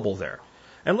available there.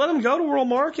 And let them go to World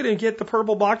Market and get the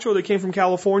purple bok choy that came from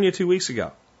California 2 weeks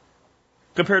ago,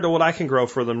 compared to what I can grow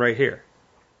for them right here.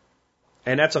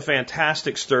 And that's a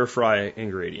fantastic stir-fry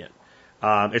ingredient.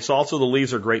 It's also, the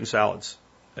leaves are great in salads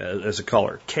as a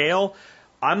color. Kale,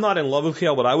 I'm not in love with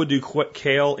kale, but I would do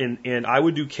kale I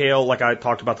would do kale like I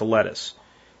talked about the lettuce,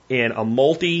 in a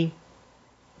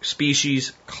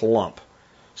multi-species clump.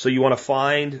 So you want to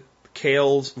find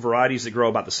kales, varieties that grow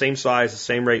about the same size, the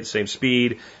same rate, the same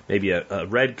speed, maybe a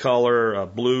red color, a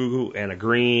blue, and a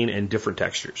green, and different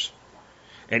textures.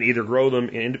 And either grow them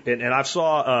and I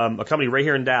saw a company right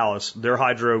here in Dallas, their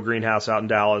hydro greenhouse out in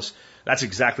Dallas, that's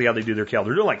exactly how they do their kale.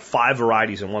 They're doing like 5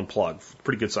 varieties in one plug,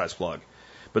 pretty good sized plug.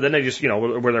 But then they just,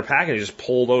 where they're packing, they just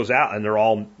pull those out and they're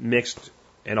all mixed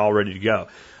and all ready to go.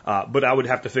 But I would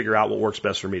have to figure out what works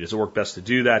best for me. Does it work best to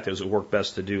do that? Does it work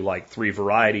best to do like 3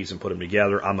 varieties and put them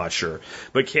together? I'm not sure.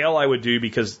 But kale I would do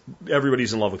because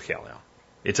everybody's in love with kale now.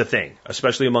 It's a thing,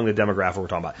 especially among the demographic we're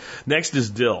talking about. Next is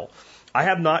dill. I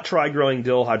have not tried growing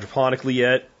dill hydroponically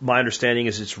yet. My understanding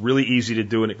is it's really easy to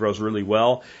do and it grows really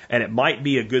well. And it might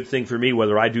be a good thing for me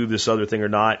whether I do this other thing or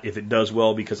not if it does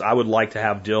well, because I would like to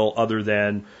have dill other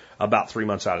than about 3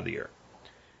 months out of the year.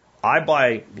 I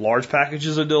buy large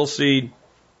packages of dill seed,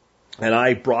 and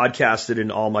I broadcast it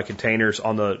in all my containers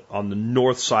on the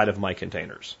north side of my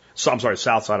containers. So, I'm sorry,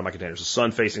 south side of my containers, the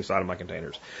sun-facing side of my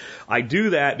containers. I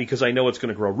do that because I know it's going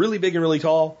to grow really big and really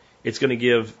tall. It's going to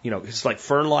give, it's like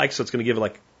fern-like, so it's going to give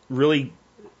like really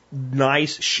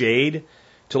nice shade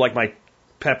to like my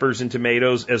peppers and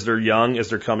tomatoes as they're young, as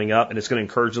they're coming up, and it's going to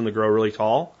encourage them to grow really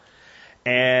tall.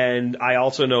 And I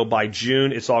also know by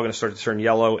June, it's all going to start to turn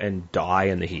yellow and die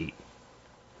in the heat.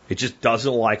 It just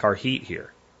doesn't like our heat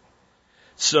here.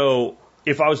 So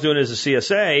if I was doing it as a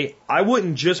CSA, I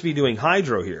wouldn't just be doing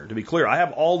hydro here. To be clear, I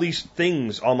have all these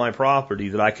things on my property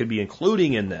that I could be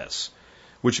including in this,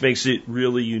 which makes it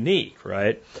really unique,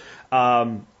 right?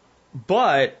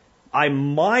 But I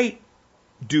might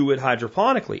do it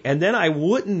hydroponically, and then I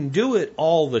wouldn't do it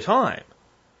all the time.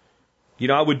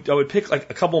 I would pick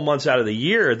like a couple months out of the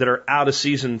year that are out of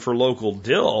season for local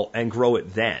dill and grow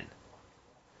it then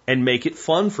and make it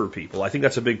fun for people. I think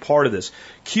that's a big part of this.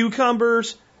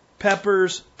 Cucumbers,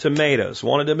 peppers, tomatoes.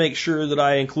 Wanted to make sure that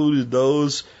I included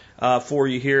those for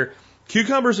you here.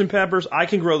 Cucumbers and peppers, I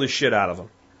can grow the shit out of them.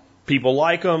 People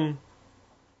like them.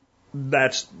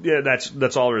 That's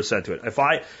all there is said to it.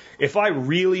 If I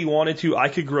really wanted to, I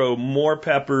could grow more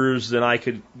peppers than I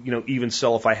could, even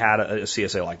sell if I had a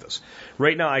CSA like this.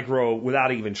 Right now, I grow,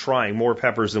 without even trying, more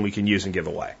peppers than we can use and give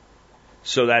away.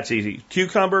 So that's easy.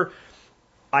 Cucumber,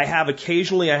 I have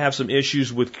some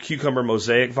issues with cucumber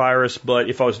mosaic virus, but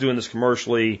if I was doing this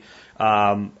commercially,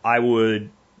 I would,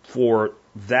 for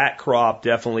that crop,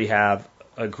 definitely have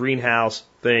a greenhouse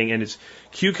thing. And it's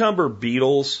cucumber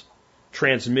beetles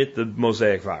transmit the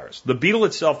mosaic virus. The beetle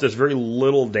itself does very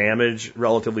little damage,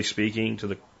 relatively speaking, to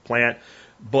the plant,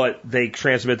 but they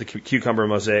transmit the cucumber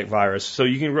mosaic virus. So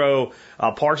you can grow,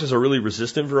 Parks is a really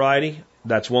resistant variety.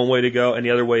 That's one way to go. And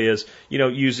the other way is,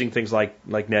 using things like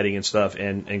netting and stuff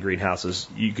and greenhouses.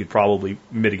 You could probably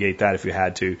mitigate that if you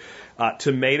had to.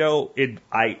 Tomato,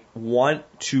 I want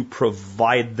to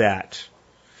provide that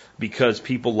because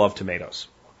people love tomatoes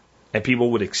and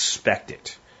people would expect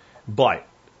it. But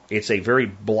it's a very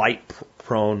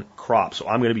blight-prone crop. So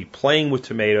I'm going to be playing with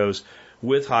tomatoes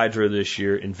with hydro this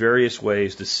year in various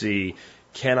ways to see,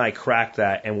 can I crack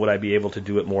that and would I be able to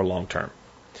do it more long-term?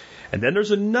 And then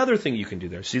there's another thing you can do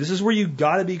there. See, this is where you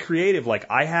got to be creative. Like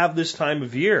I have this time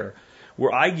of year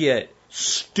where I get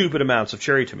stupid amounts of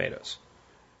cherry tomatoes.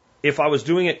 If I was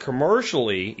doing it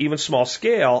commercially, even small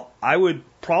scale, I would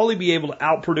probably be able to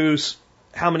outproduce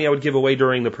how many I would give away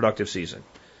during the productive season.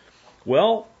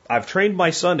 Well, I've trained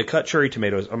my son to cut cherry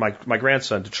tomatoes, or my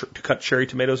grandson to cut cherry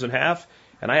tomatoes in half,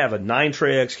 and I have a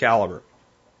 9-tray Excalibur.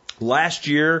 Last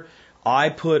year, I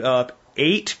put up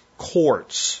 8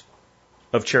 quarts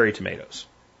of cherry tomatoes,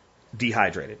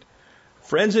 dehydrated.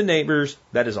 Friends and neighbors,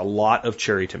 that is a lot of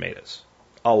cherry tomatoes.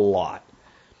 A lot.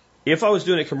 If I was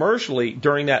doing it commercially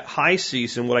during that high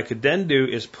season, what I could then do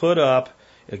is put up,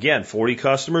 again, 40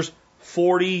 customers,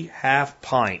 40 half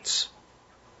pints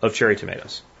of cherry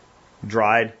tomatoes.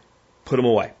 Dried, put them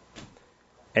away.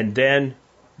 And then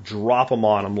drop them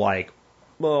on them like,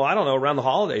 well, I don't know, around the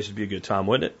holidays would be a good time,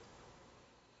 wouldn't it?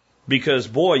 Because,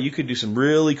 boy, you could do some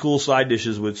really cool side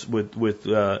dishes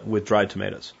with dried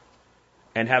tomatoes.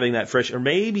 And having that fresh, or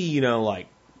maybe, like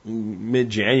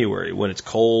mid-January when it's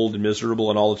cold and miserable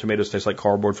and all the tomatoes taste like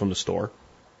cardboard from the store.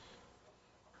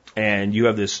 And you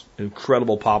have this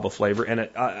incredible pop of flavor. And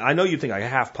I know you think like a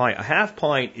half pint. A half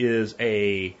pint is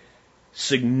a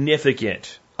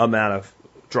significant amount of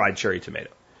dried cherry tomato.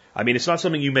 I mean, it's not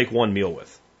something you make one meal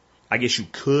with. I guess you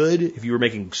could if you were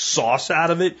making sauce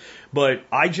out of it, but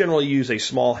I generally use a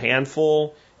small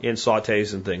handful in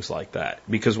sautés and things like that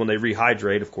because when they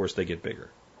rehydrate, of course, they get bigger.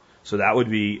 So that would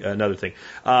be another thing.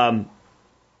 I'm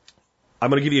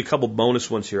going to give you a couple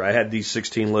bonus ones here. I had these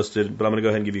 16 listed, but I'm going to go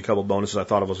ahead and give you a couple bonuses. I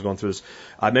thought I was going through this.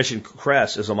 I mentioned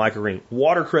cress as a microgreen.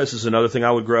 Watercress is another thing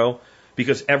I would grow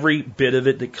because every bit of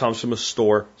it that comes from a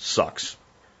store sucks.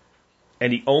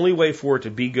 And the only way for it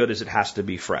to be good is it has to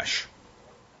be fresh.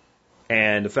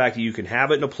 And the fact that you can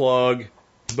have it in a plug,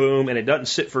 boom, and it doesn't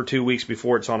sit for 2 weeks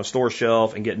before it's on a store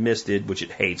shelf and get misted, which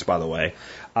it hates, by the way.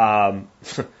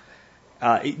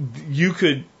 You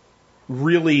could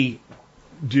really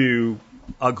do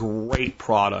a great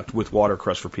product with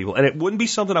watercress for people. And it wouldn't be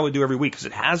something I would do every week because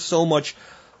it has so much,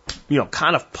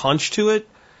 kind of punch to it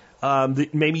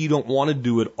that maybe you don't want to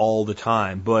do it all the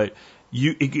time. But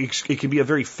it can be a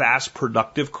very fast,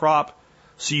 productive crop.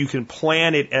 So you can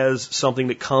plan it as something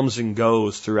that comes and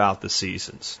goes throughout the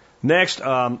seasons. Next,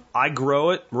 I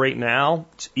grow it right now.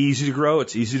 It's easy to grow.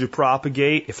 It's easy to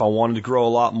propagate. If I wanted to grow a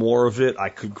lot more of it, I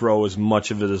could grow as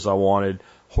much of it as I wanted.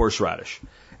 Horseradish.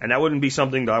 And that wouldn't be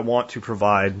something that I want to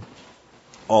provide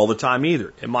all the time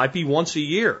either. It might be once a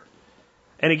year.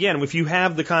 And again, if you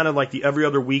have the kind of like the every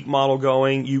other week model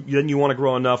going, then you want to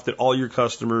grow enough that all your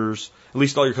customers, at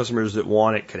least all your customers that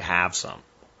want it, could have some.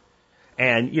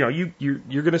 And,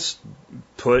 you're going to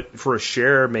put for a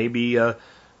share maybe a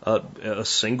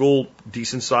single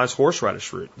decent-sized horseradish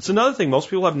fruit. It's another thing. Most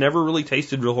people have never really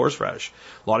tasted real horseradish.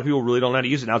 A lot of people really don't know how to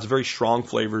use it. Now, it's a very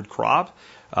strong-flavored crop.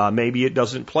 Maybe it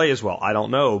doesn't play as well. I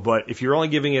don't know. But if you're only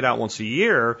giving it out once a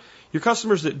year, your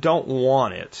customers that don't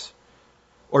want it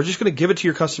are just going to give it to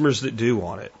your customers that do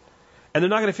want it. And they're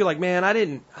not going to feel like, man,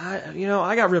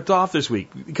 I got ripped off this week.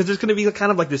 Because it's going to be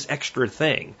kind of like this extra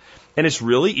thing. And it's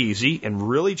really easy and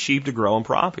really cheap to grow and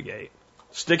propagate.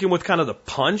 Sticking with kind of the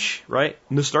punch, right?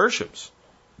 Nasturtiums.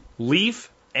 Leaf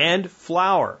and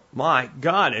flower. My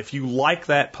God, if you like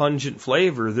that pungent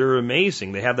flavor, they're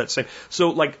amazing. They have that same.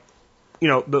 So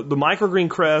the microgreen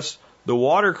cress, the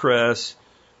watercress,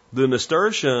 the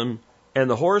nasturtium, and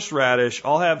the horseradish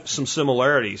all have some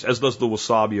similarities, as does the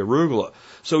wasabi arugula.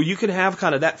 So you can have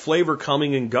kind of that flavor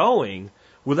coming and going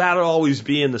without it always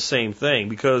being the same thing.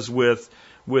 Because with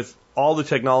all the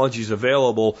technologies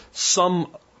available, some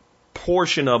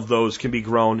portion of those can be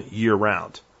grown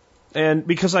year-round. And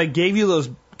because I gave you those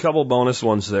couple bonus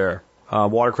ones there,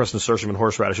 watercress, nasturtium, and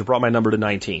horseradish, it brought my number to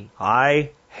 19. I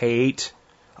hate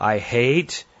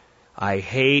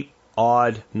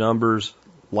odd numbers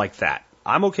like that.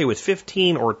 I'm okay with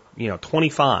 15 or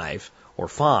 25 or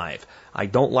 5. I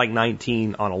don't like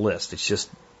 19 on a list. It just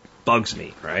bugs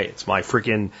me, right? It's my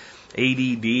freaking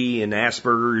ADD and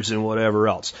Asperger's and whatever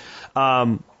else.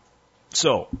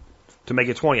 So, to make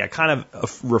it 20, I kind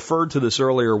of referred to this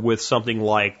earlier with something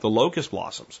like the locust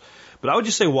blossoms. But I would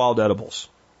just say wild edibles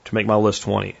to make my list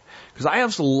 20. Because I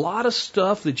have a lot of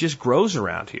stuff that just grows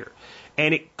around here.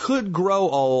 And it could grow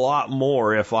a lot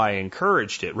more if I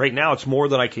encouraged it. Right now it's more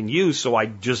than I can use, so I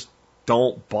just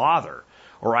don't bother.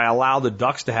 Or I allow the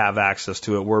ducks to have access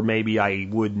to it where maybe I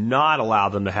would not allow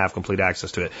them to have complete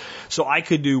access to it. So I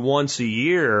could do once a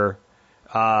year,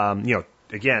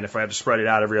 again, if I have to spread it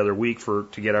out every other week to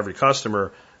get every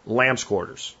customer, lamb's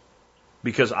quarters.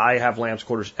 Because I have lamb's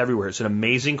quarters everywhere. It's an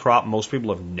amazing crop. Most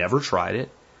people have never tried it.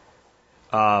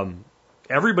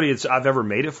 Everybody that I've ever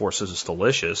made it for says it's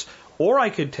delicious. Or I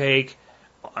could take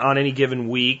on any given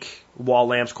week while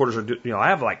lamb's quarters are, I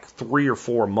have like 3 or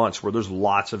 4 months where there's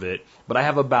lots of it, but I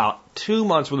have about 2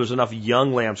 months where there's enough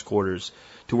young lamb's quarters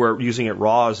to where using it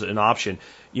raw is an option.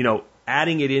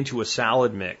 Adding it into a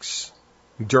salad mix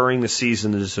during the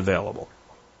season that it's available.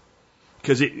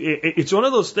 Because it's one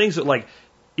of those things that, like,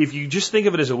 if you just think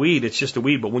of it as a weed, it's just a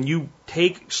weed. But when you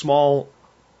take small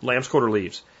lamb's quarter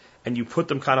leaves and you put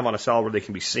them kind of on a salad where they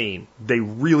can be seen, they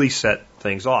really set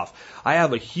things off. I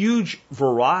have a huge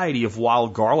variety of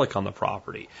wild garlic on the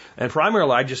property. And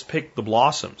primarily, I just pick the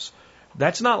blossoms.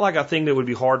 That's not like a thing that would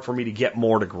be hard for me to get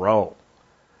more to grow.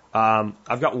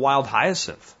 I've got wild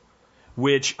hyacinth,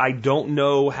 which I don't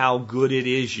know how good it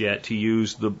is yet to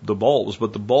use the bulbs,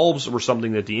 but the bulbs were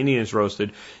something that the Indians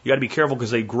roasted. You got to be careful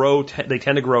because they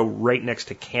tend to grow right next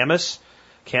to camas.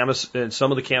 Camas, and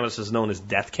some of the camas is known as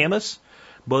death camas,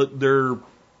 but they're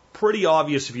pretty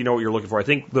obvious if you know what you're looking for. I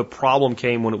think the problem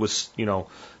came when it was,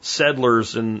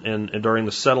 settlers and during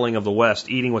the settling of the West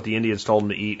eating what the Indians told them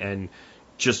to eat and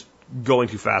just going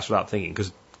too fast without thinking,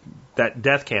 because that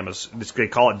death camas, they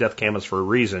call it death camas for a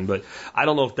reason, but I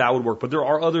don't know if that would work. But there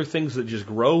are other things that just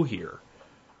grow here.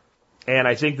 And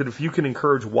I think that if you can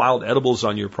encourage wild edibles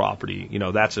on your property,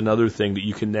 that's another thing that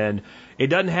you can then, it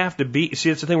doesn't have to be, see,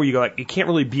 it's the thing where you go, like, it can't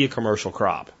really be a commercial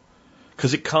crop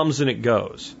because it comes and it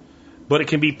goes. But it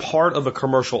can be part of a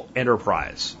commercial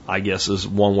enterprise, I guess, is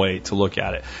one way to look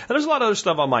at it. And there's a lot of other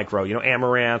stuff I might grow.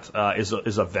 Amaranth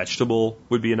is a vegetable,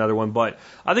 would be another one. But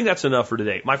I think that's enough for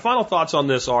today. My final thoughts on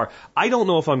this are, I don't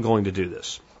know if I'm going to do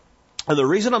this. And the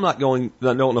reason I don't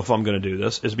know if I'm going to do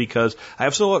this is because I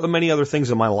have so many other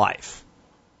things in my life.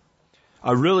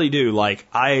 I really do. Like,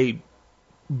 I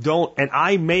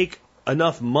make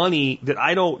enough money that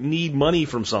I don't need money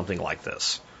from something like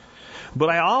this. But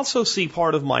I also see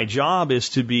part of my job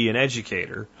is to be an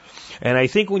educator. And I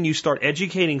think when you start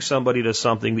educating somebody to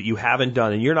something that you haven't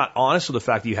done, and you're not honest with the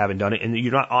fact that you haven't done it, and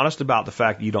you're not honest about the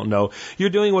fact that you don't know, you're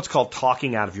doing what's called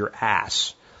talking out of your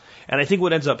ass. And I think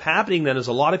what ends up happening then is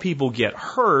a lot of people get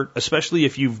hurt, especially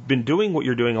if you've been doing what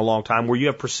you're doing a long time, where you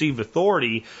have perceived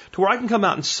authority, to where I can come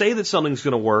out and say that something's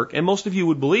going to work, and most of you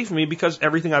would believe me because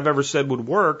everything I've ever said would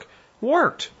work,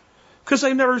 worked. Because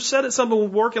I never said that something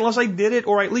would work unless I did it,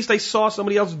 or at least I saw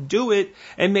somebody else do it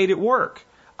and made it work.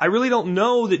 I really don't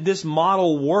know that this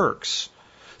model works.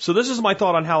 So this is my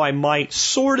thought on how I might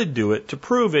sort of do it to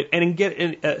prove it and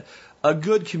get a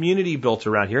good community built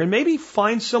around here and maybe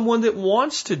find someone that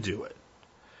wants to do it.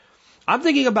 I'm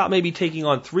thinking about maybe taking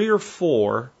on 3 or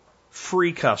 4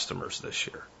 free customers this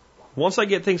year. Once I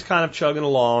get things kind of chugging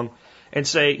along and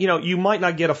say, you might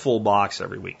not get a full box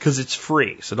every week because it's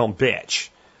free, so don't bitch.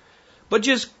 But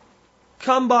just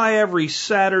come by every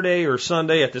Saturday or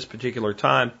Sunday at this particular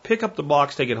time, pick up the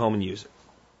box, take it home and use it.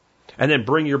 And then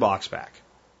bring your box back.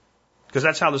 Because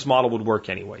that's how this model would work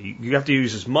anyway. You have to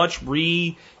use as much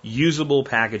reusable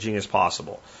packaging as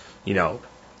possible.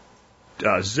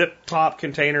 Zip top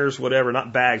containers, whatever,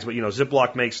 not bags, but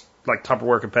Ziploc makes like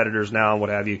Tupperware competitors now and what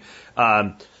have you.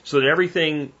 So that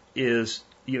everything is,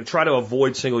 try to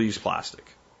avoid single-use plastic.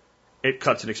 It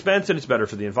cuts an expense and it's better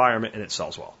for the environment and it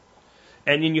sells well.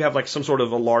 And then you have like some sort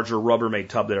of a larger Rubbermaid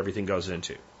tub that everything goes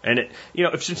into. And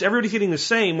since everybody's getting the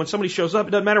same, when somebody shows up, it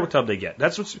doesn't matter what tub they get.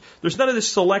 There's none of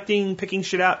this selecting, picking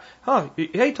shit out.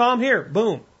 Hey Tom, here,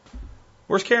 boom.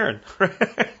 Where's Karen?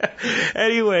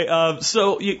 Anyway,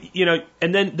 so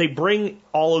and then they bring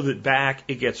all of it back.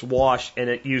 It gets washed and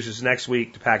it uses next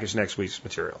week to package next week's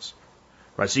materials.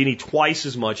 Right? So you need twice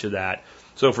as much of that.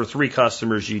 So for 3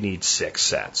 customers, you need 6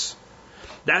 sets.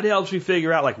 That helps me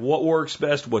figure out like what works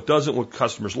best, what doesn't, what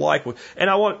customers like. And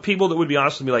I want people that would be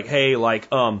honest with me, like, hey,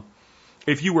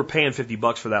 if you were paying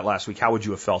 $50 for that last week, how would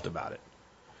you have felt about it?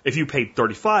 If you paid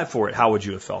 $35 for it, how would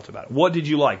you have felt about it? What did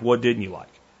you like? What didn't you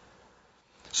like?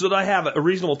 So that I have a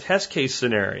reasonable test case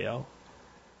scenario,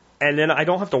 and then I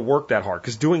don't have to work that hard,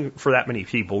 because doing for that many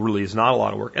people really is not a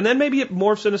lot of work. And then maybe it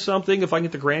morphs into something if I can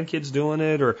get the grandkids doing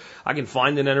it, or I can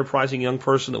find an enterprising young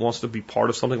person that wants to be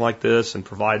part of something like this and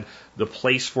provide the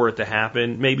place for it to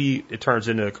happen. Maybe it turns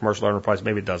into a commercial enterprise,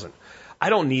 maybe it doesn't.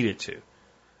 I don't need it to.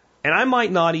 And I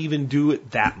might not even do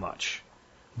it that much.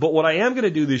 But what I am going to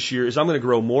do this year is I'm going to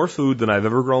grow more food than I've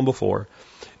ever grown before,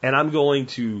 and I'm going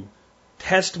to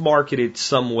test market it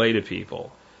some way to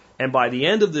people. And by the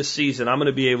end of this season, I'm going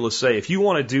to be able to say, if you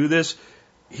want to do this,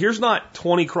 here's not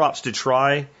 20 crops to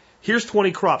try. Here's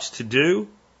 20 crops to do.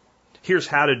 Here's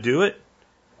how to do it.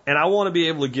 And I want to be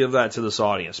able to give that to this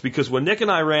audience. Because when Nick and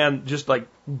I ran just like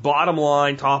bottom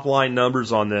line, top line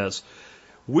numbers on this,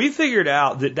 we figured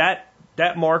out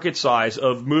that market size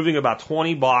of moving about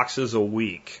 20 boxes a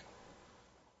week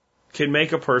can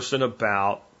make a person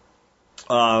about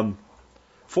 $400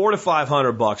 to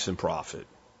 $500 in profit.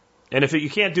 And if you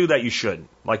can't do that, you shouldn't.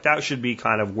 Like, that should be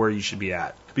kind of where you should be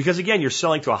at. Because, again, you're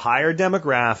selling to a higher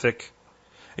demographic,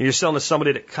 and you're selling to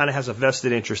somebody that kind of has a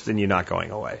vested interest in you not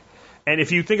going away. And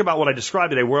if you think about what I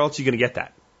described today, where else are you going to get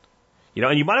that? You know,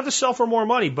 and you might have to sell for more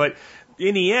money, but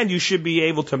in the end, you should be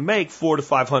able to make $400 to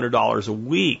 $500 a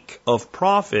week of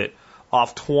profit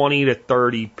off 20 to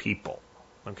 30 people.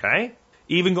 Okay?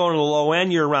 Even going to the low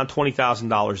end, you're around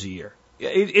 $20,000 a year.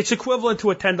 It's equivalent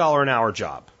to a $10 an hour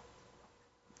job.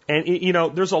 And, you know,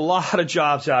 there's a lot of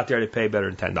jobs out there that pay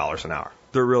better than $10 an hour.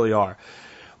 There really are.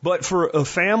 But for a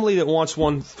family that wants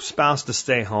one spouse to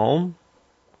stay home,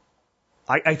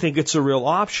 I think it's a real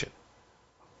option.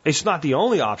 It's not the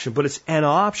only option, but it's an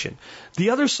option.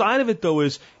 The other side of it, though,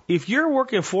 is if you're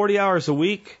working 40 hours a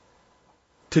week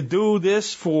to do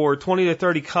this for 20 to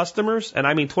 30 customers, and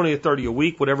I mean 20 to 30 a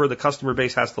week, whatever the customer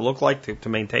base has to look like to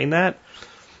maintain that,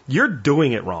 you're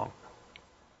doing it wrong.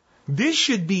 This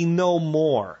should be no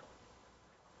more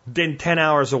than 10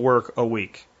 hours of work a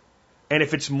week. And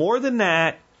if it's more than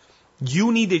that,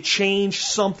 you need to change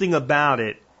something about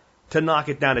it to knock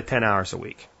it down to 10 hours a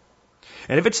week.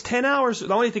 And if it's 10 hours, I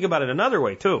want you to think about it another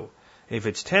way too. If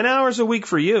it's 10 hours a week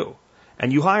for you,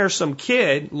 and you hire some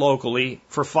kid locally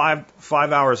for five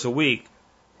hours a week,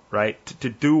 right, to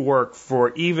do work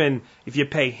for, even if you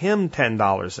pay him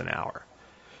 $10 an hour,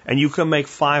 and you can make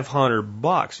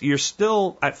 $500, you're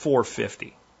still at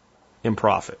 $450 in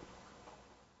profit.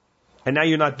 And now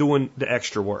you're not doing the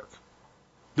extra work.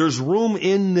 There's room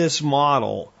in this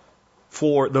model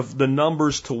for the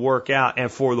numbers to work out and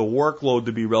for the workload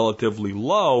to be relatively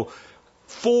low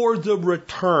for the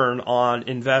return on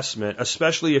investment,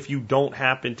 especially if you don't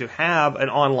happen to have an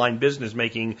online business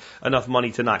making enough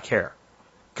money to not care.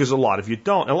 Because a lot of you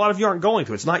don't, and a lot of you aren't going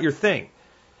to. It's not your thing.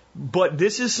 But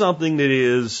this is something that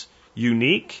is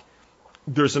unique.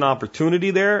 There's an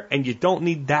opportunity there, and you don't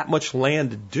need that much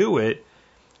land to do it.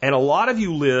 And a lot of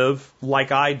you live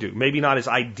like I do. Maybe not as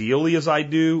ideally as I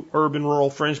do,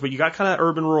 urban-rural fringe, but you got kind of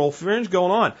urban-rural fringe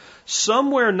going on.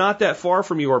 Somewhere not that far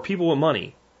from you are people with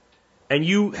money. And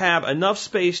you have enough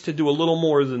space to do a little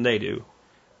more than they do.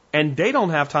 And they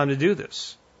don't have time to do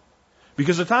this.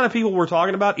 Because the kind of people we're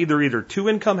talking about, either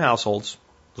two-income households,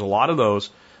 there's a lot of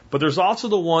those, but there's also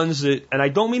the ones that, and I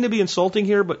don't mean to be insulting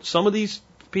here, but some of these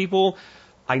people,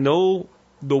 I know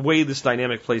the way this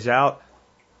dynamic plays out.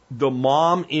 The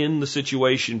mom in the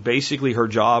situation, basically her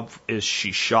job is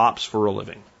she shops for a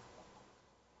living.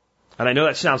 And I know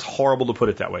that sounds horrible to put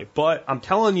it that way, but I'm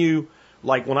telling you,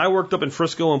 like when I worked up in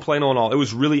Frisco and Plano and all, it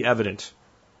was really evident.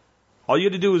 All you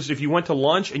had to do is if you went to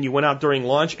lunch and you went out during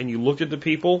lunch and you looked at the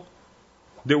people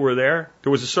that were there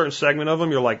was a certain segment of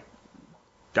them, you're like,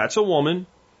 that's a woman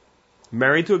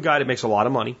married to a guy that makes a lot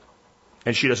of money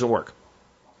and she doesn't work.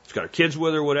 She's got her kids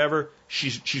with her, whatever.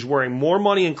 She's wearing more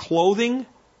money in clothing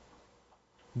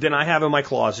than I have in my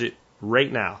closet right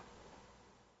now.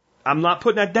 I'm not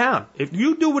putting that down. If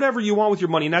you do whatever you want with your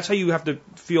money, and that's how you have to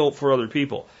feel for other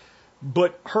people.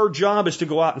 But her job is to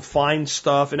go out and find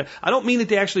stuff. And I don't mean that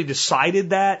they actually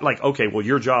decided that. Like, okay, well,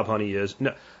 your job, honey, is.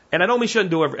 No. And I don't mean she doesn't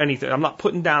do anything. I'm not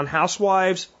putting down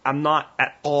housewives. I'm not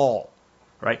at all.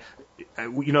 Right?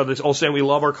 You know, this old saying, we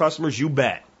love our customers. You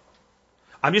bet.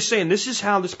 I'm just saying this is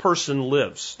how this person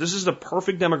lives. This is the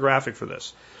perfect demographic for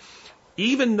this.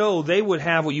 Even though they would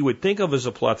have what you would think of as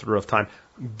a plethora of time,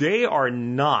 they are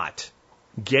not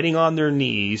getting on their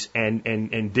knees and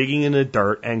digging in the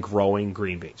dirt and growing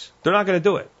green beans. They're not going to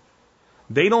do it.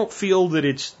 They don't feel that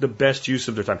it's the best use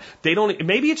of their time. They don't.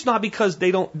 Maybe it's not because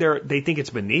they think it's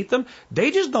beneath them.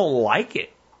 They just don't like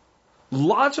it.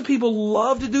 Lots of people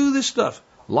love to do this stuff.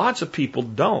 Lots of people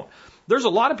don't. There's a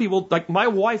lot of people, like my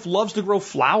wife loves to grow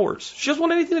flowers. She doesn't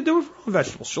want anything to do with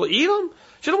vegetables. She'll eat them.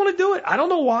 She doesn't want to do it. I don't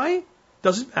know why.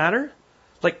 Doesn't matter.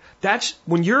 Like that's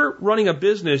when you're running a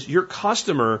business, your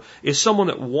customer is someone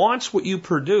that wants what you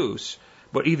produce,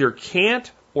 but either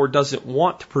can't or doesn't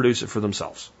want to produce it for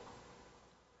themselves.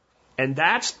 And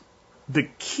that's the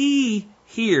key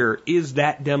here is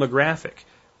that demographic.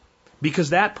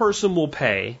 Because that person will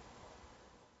pay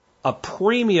a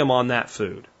premium on that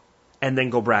food and then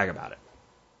go brag about it.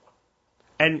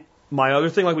 And my other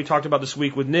thing, like we talked about this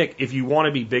week with Nick, if you want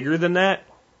to be bigger than that,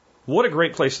 what a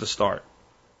great place to start.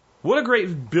 What a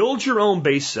great, build your own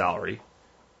base salary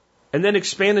and then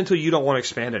expand until you don't want to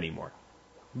expand anymore.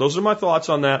 Those are my thoughts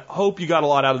on that. Hope you got a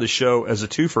lot out of the show as a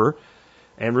twofer.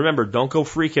 And remember, don't go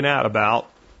freaking out about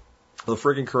the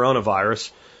freaking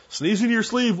coronavirus. Sneeze in your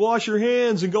sleeve, wash your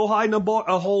hands, and go hide in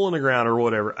a hole in the ground or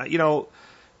whatever. You know,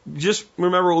 just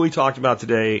remember what we talked about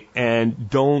today and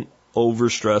don't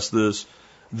overstress this.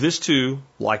 This too,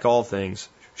 like all things,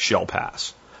 shall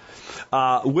pass.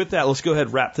 With that, let's go ahead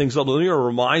and wrap things up. Let me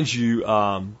remind you,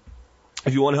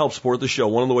 if you want to help support the show,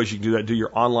 one of the ways you can do that, do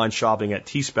your online shopping at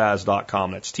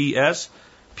tspaz.com. That's TSPAZ,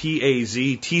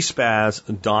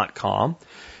 tspaz.com.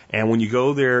 And when you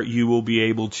go there, you will be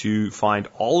able to find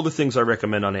all of the things I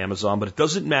recommend on Amazon, but it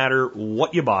doesn't matter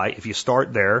what you buy. If you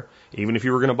start there, even if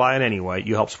you were going to buy it anyway,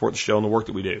 you help support the show and the work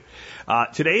that we do.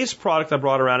 Today's product I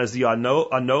brought around is the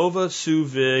Anova Sous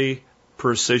Vide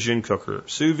Precision Cooker.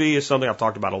 Sous vide is something I've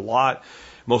talked about a lot.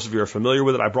 Most of you are familiar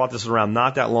with it. I brought this around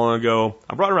not that long ago.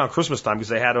 I brought it around Christmas time because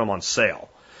they had them on sale.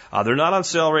 They're not on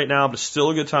sale right now, but it's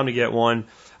still a good time to get one.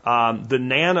 The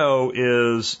Nano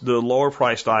is the lower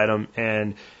priced item,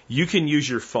 and you can use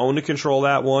your phone to control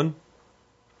that one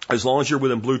as long as you're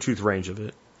within Bluetooth range of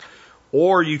it.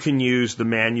 Or you can use the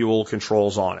manual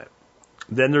controls on it.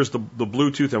 Then there's the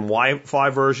Bluetooth and Wi-Fi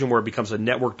version where it becomes a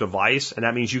network device, and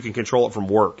that means you can control it from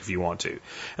work if you want to.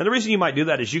 And the reason you might do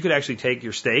that is you could actually take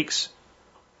your steaks,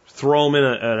 throw them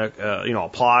in a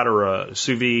pot or a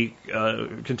sous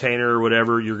vide container or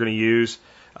whatever you're going to use,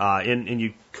 and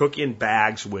you cook in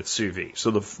bags with sous vide.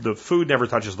 So the food never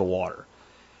touches the water.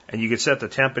 And you can set the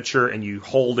temperature and you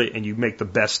hold it and you make the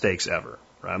best steaks ever.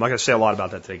 Right? I'm not going to say a lot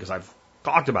about that today because I've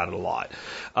talked about it a lot.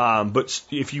 But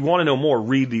if you want to know more,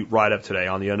 read the write-up today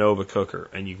on the Anova cooker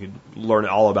and you can learn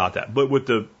all about that. But with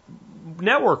the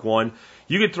network one,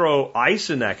 you could throw ice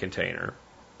in that container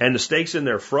and the steaks in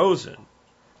there frozen,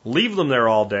 leave them there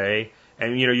all day,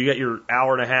 and you get your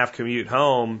hour and a half commute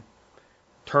home,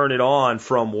 turn it on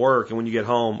from work, and when you get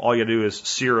home, all you do is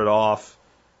sear it off,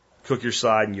 cook your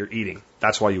side, and you're eating.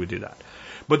 That's why you would do that.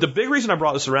 But the big reason I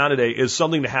brought this around today is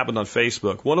something that happened on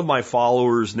Facebook. One of my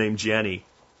followers named Jenny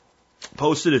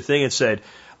posted a thing and said,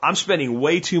 I'm spending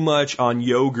way too much on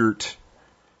yogurt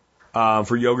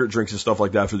for yogurt drinks and stuff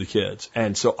like that for the kids.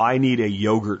 And so I need a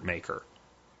yogurt maker.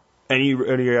 And he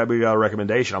got a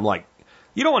recommendation. I'm like,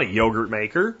 you don't want a yogurt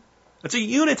maker. That's a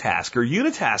unitasker.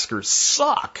 Unitaskers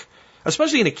suck,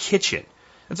 especially in a kitchen.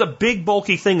 It's a big,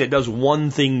 bulky thing that does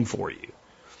one thing for you.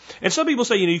 And some people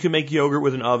say, you can make yogurt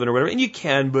with an oven or whatever, and you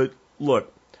can, but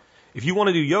look, if you want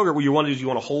to do yogurt, what you want to do is you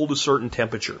want to hold a certain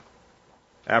temperature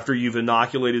after you've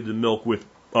inoculated the milk with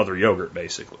other yogurt,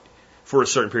 basically, for a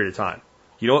certain period of time.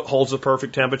 You know what holds the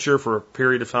perfect temperature for a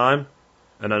period of time?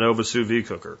 An Anova sous vide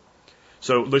cooker.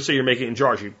 So let's say you're making it in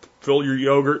jars. You fill your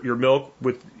yogurt, your milk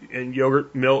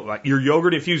your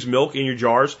yogurt infused milk in your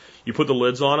jars. You put the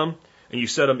lids on them. And you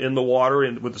set them in the water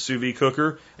with the sous vide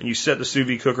cooker, and you set the sous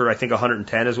vide cooker, I think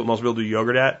 110 is what most people do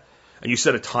yogurt at, and you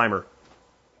set a timer.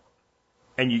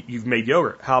 And you've made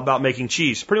yogurt. How about making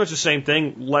cheese? Pretty much the same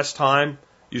thing, less time,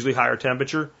 usually higher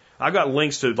temperature. I've got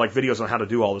links to videos on how to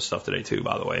do all this stuff today too,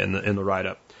 by the way, in the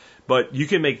write-up. But you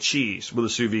can make cheese with a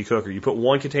sous vide cooker. You put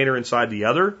one container inside the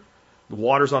other, the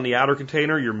water's on the outer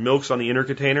container, your milk's on the inner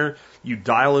container, you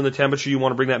dial in the temperature you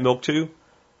want to bring that milk to.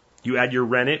 You add your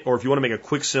rennet, or if you want to make a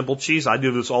quick, simple cheese, I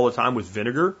do this all the time with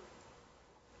vinegar.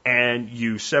 And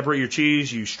you separate your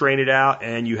cheese, you strain it out,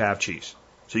 and you have cheese.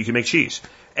 So you can make cheese.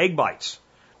 Egg bites.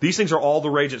 These things are all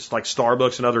the rage. It's like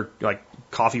Starbucks and other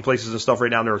coffee places and stuff right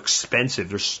now. They're expensive.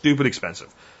 They're stupid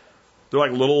expensive. They're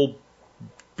like little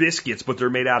biscuits, but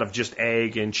they're made out of just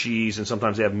egg and cheese, and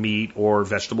sometimes they have meat or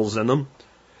vegetables in them.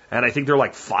 And I think they're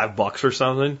like $5 or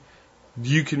something.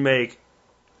 You can make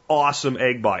awesome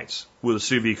egg bites with a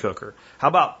sous vide cooker. How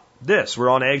about this? We're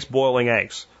on eggs, boiling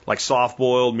eggs, like soft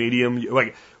boiled, medium,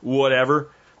 whatever.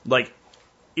 It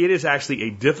is actually a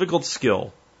difficult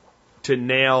skill to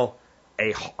nail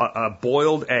a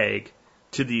boiled egg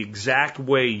to the exact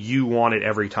way you want it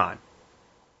every time.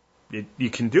 You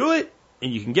can do it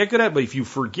and you can get good at it, but if you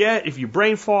forget, if you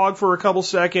brain fog for a couple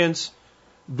seconds,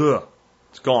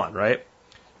 it's gone, right?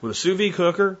 With a sous vide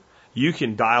cooker, you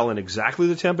can dial in exactly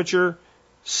the temperature,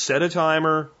 set a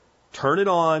timer, turn it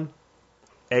on,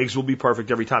 eggs will be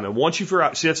perfect every time. And once you figure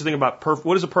out, see, that's the thing about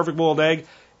what is a perfect boiled egg?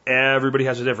 Everybody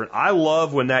has a different. I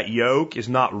love when that yolk is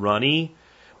not runny,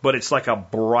 but it's like a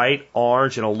bright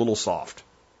orange and a little soft.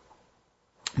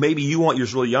 Maybe you want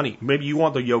yours really yummy. Maybe you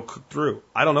want the yolk cooked through.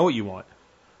 I don't know what you want.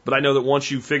 But I know that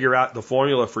once you figure out the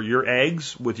formula for your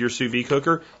eggs with your sous vide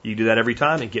cooker, you do that every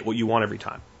time and get what you want every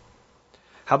time.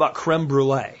 How about creme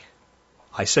brulee?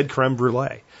 I said creme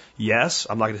brulee. Yes,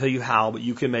 I'm not going to tell you how, but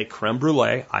you can make creme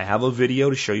brulee. I have a video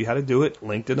to show you how to do it,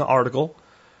 linked in the article,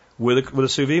 with a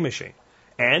sous vide machine.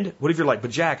 And what if you're like,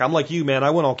 but Jack, I'm like you, man.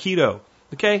 I went on keto.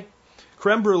 Okay,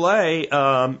 creme brulee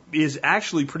is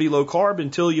actually pretty low carb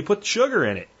until you put sugar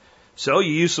in it. So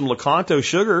you use some Lakanto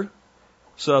sugar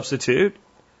substitute,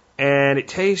 and it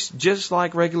tastes just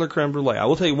like regular creme brulee. I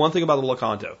will tell you one thing about the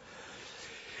Lakanto.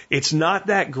 It's not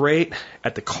that great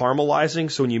at the caramelizing,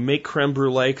 so when you make creme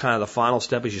brulee, kind of the final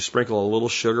step is you sprinkle a little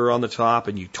sugar on the top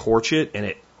and you torch it,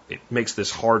 and It makes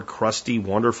this hard, crusty,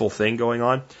 wonderful thing going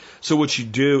on. So what you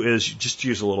do is you just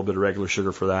use a little bit of regular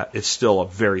sugar for that. It's still a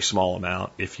very small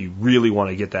amount if you really want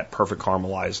to get that perfect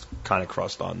caramelized kind of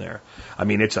crust on there. I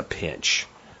mean, it's a pinch.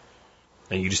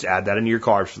 And you just add that into your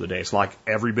carbs for the day. It's like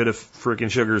every bit of freaking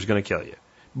sugar is going to kill you.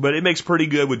 But it makes pretty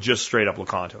good with just straight up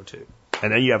Lecanto too.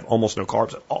 And then you have almost no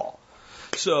carbs at all.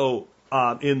 So,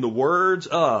 in the words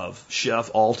of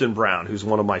Chef Alton Brown, who's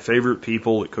one of my favorite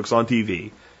people that cooks on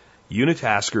TV,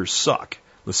 unitaskers suck.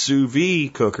 The sous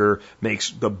vide cooker makes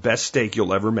the best steak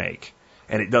you'll ever make.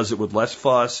 And it does it with less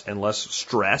fuss and less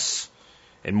stress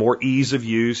and more ease of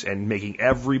use and making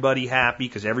everybody happy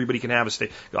because everybody can have a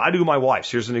steak. I do my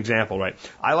wife's. Here's an example, right?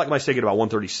 I like my steak at about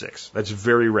 136. That's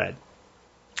very red.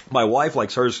 My wife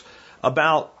likes hers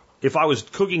about, if I was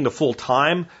cooking the full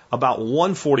time, about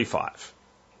 145.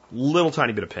 Little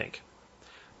tiny bit of pink.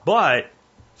 But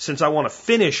since I want to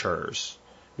finish hers,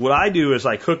 what I do is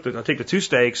I take the two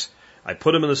steaks, I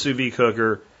put them in the sous vide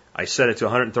cooker, I set it to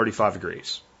 135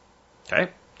 degrees.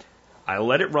 Okay? I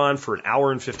let it run for an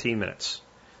hour and 15 minutes.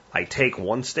 I take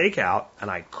one steak out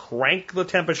and I crank the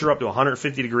temperature up to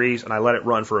 150 degrees and I let it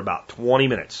run for about 20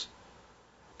 minutes.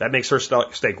 That makes her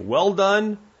steak well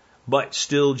done, but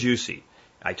still juicy.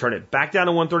 I turn it back down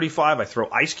to 135. I throw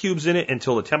ice cubes in it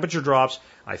until the temperature drops.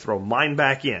 I throw mine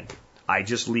back in. I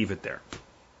just leave it there.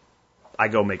 I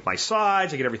go make my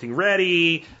sides. I get everything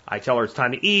ready. I tell her it's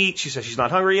time to eat. She says she's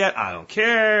not hungry yet. I don't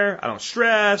care. I don't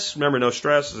stress. Remember, no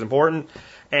stress is important.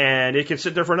 And it can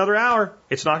sit there for another hour.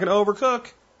 It's not going to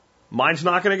overcook. Mine's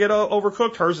not going to get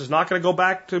overcooked. Hers is not going to go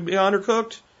back to be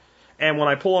undercooked. And when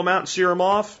I pull them out and sear them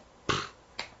off,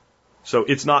 so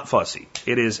it's not fussy.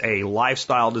 It is a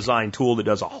lifestyle design tool that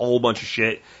does a whole bunch of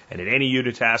shit. And at any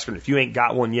unitasker, and if you ain't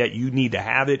got one yet, you need to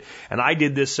have it. And I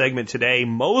did this segment today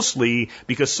mostly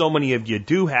because so many of you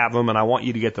do have them, and I want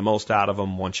you to get the most out of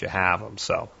them once you have them.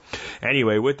 So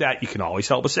anyway, with that, you can always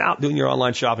help us out doing your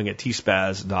online shopping at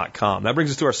tspaz.com. That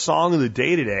brings us to our song of the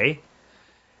day today.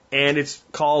 And it's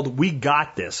called We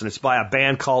Got This, and it's by a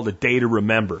band called A Day to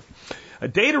Remember. A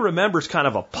Day to Remember is kind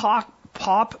of a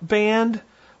pop band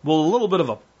with a little bit of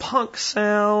a punk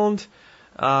sound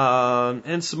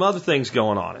and some other things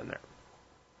going on in there.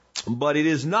 But it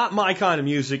is not my kind of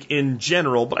music in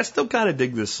general, but I still kind of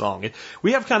dig this song.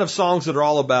 We have kind of songs that are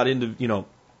all about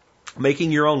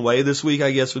making your own way this week,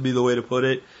 I guess would be the way to put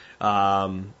it.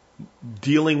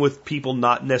 Dealing with people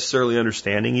not necessarily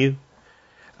understanding you.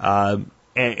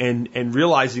 And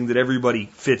realizing that everybody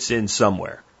fits in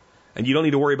somewhere. And you don't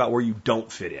need to worry about where you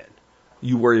don't fit in.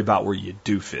 You worry about where you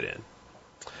do fit in.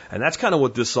 And that's kind of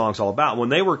what this song's all about. When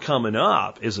they were coming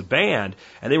up as a band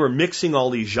and they were mixing all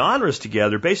these genres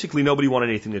together, basically nobody wanted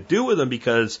anything to do with them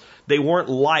because they weren't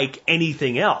like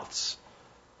anything else.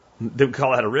 They would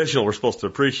call that original. We're supposed to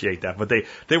appreciate that. But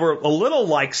they were a little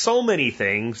like so many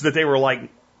things that they were like,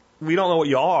 we don't know what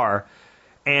you are.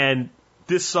 And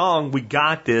this song, We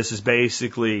Got This, is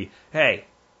basically, hey,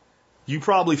 you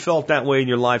probably felt that way in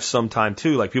your life sometime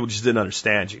too, like people just didn't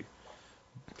understand you.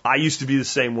 I used to be the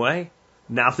same way.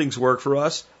 Now things work for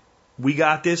us. We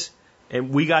got this,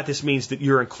 and we got this means that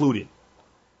you're included.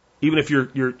 Even if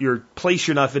your place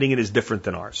you're not fitting in is different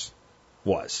than ours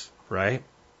was, right?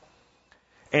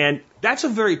 And that's a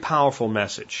very powerful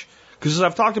message. Because as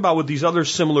I've talked about with these other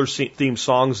similar theme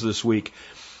songs this week,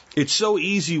 it's so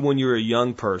easy when you're a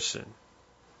young person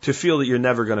to feel that you're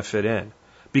never going to fit in.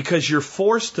 Because you're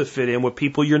forced to fit in with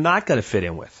people you're not going to fit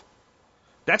in with.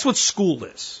 That's what school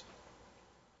is.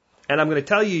 And I'm going to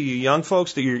tell you, you young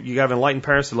folks, that you have enlightened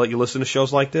parents that let you listen to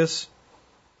shows like this,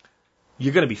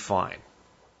 you're going to be fine.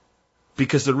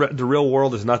 Because the real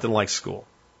world is nothing like school.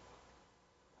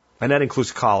 And that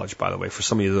includes college, by the way, for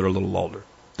some of you that are a little older.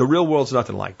 The real world's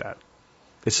nothing like that.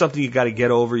 It's something you got to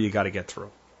get over, you got to get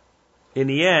through. In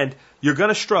the end, you're going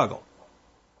to struggle.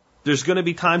 There's going to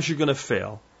be times you're going to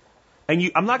fail.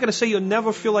 And I'm not going to say you'll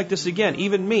never feel like this again.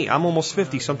 Even me, I'm almost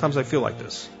 50. Sometimes I feel like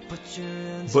this.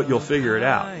 But you'll figure it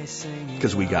out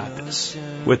because we got this.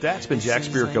 With that, it's been Jack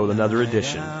Spirko with another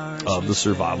edition of the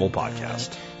Survival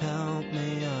Podcast. Help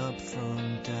me up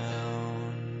from down.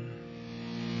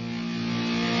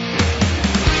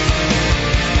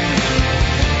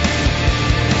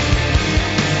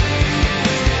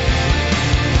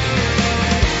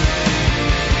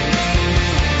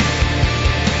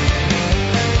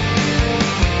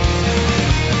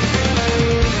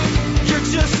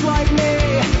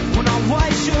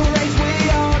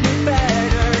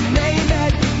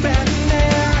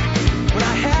 When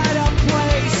I had a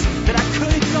place that I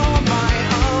could call my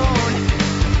own.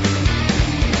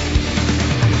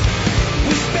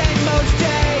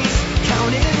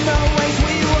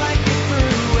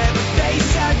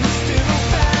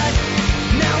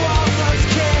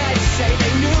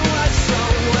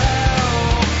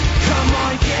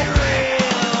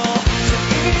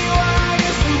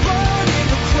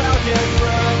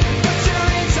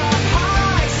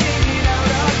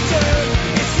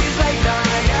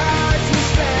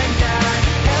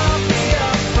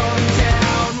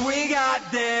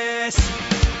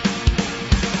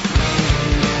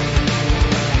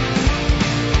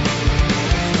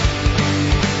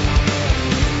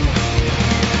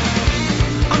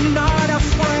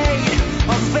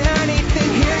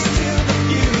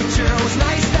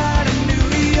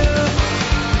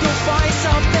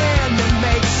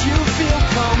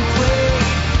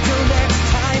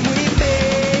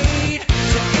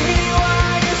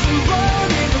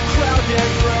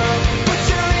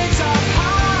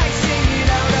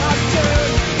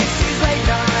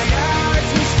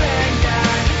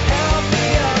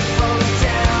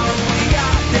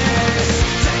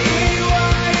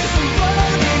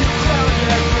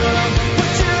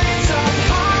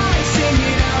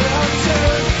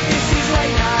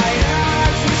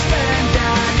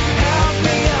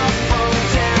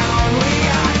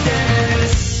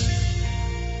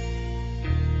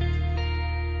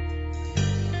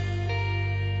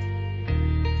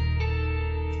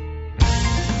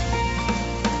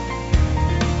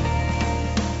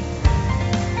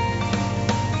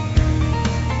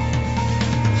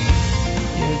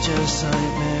 just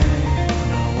like me.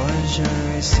 My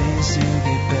luxury seems to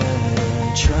get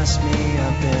better. Trust me,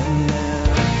 I've been there.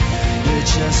 You're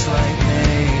just like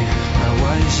me. My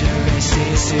luxury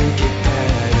seems to get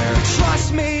better.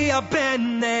 Trust me, I've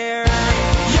been there.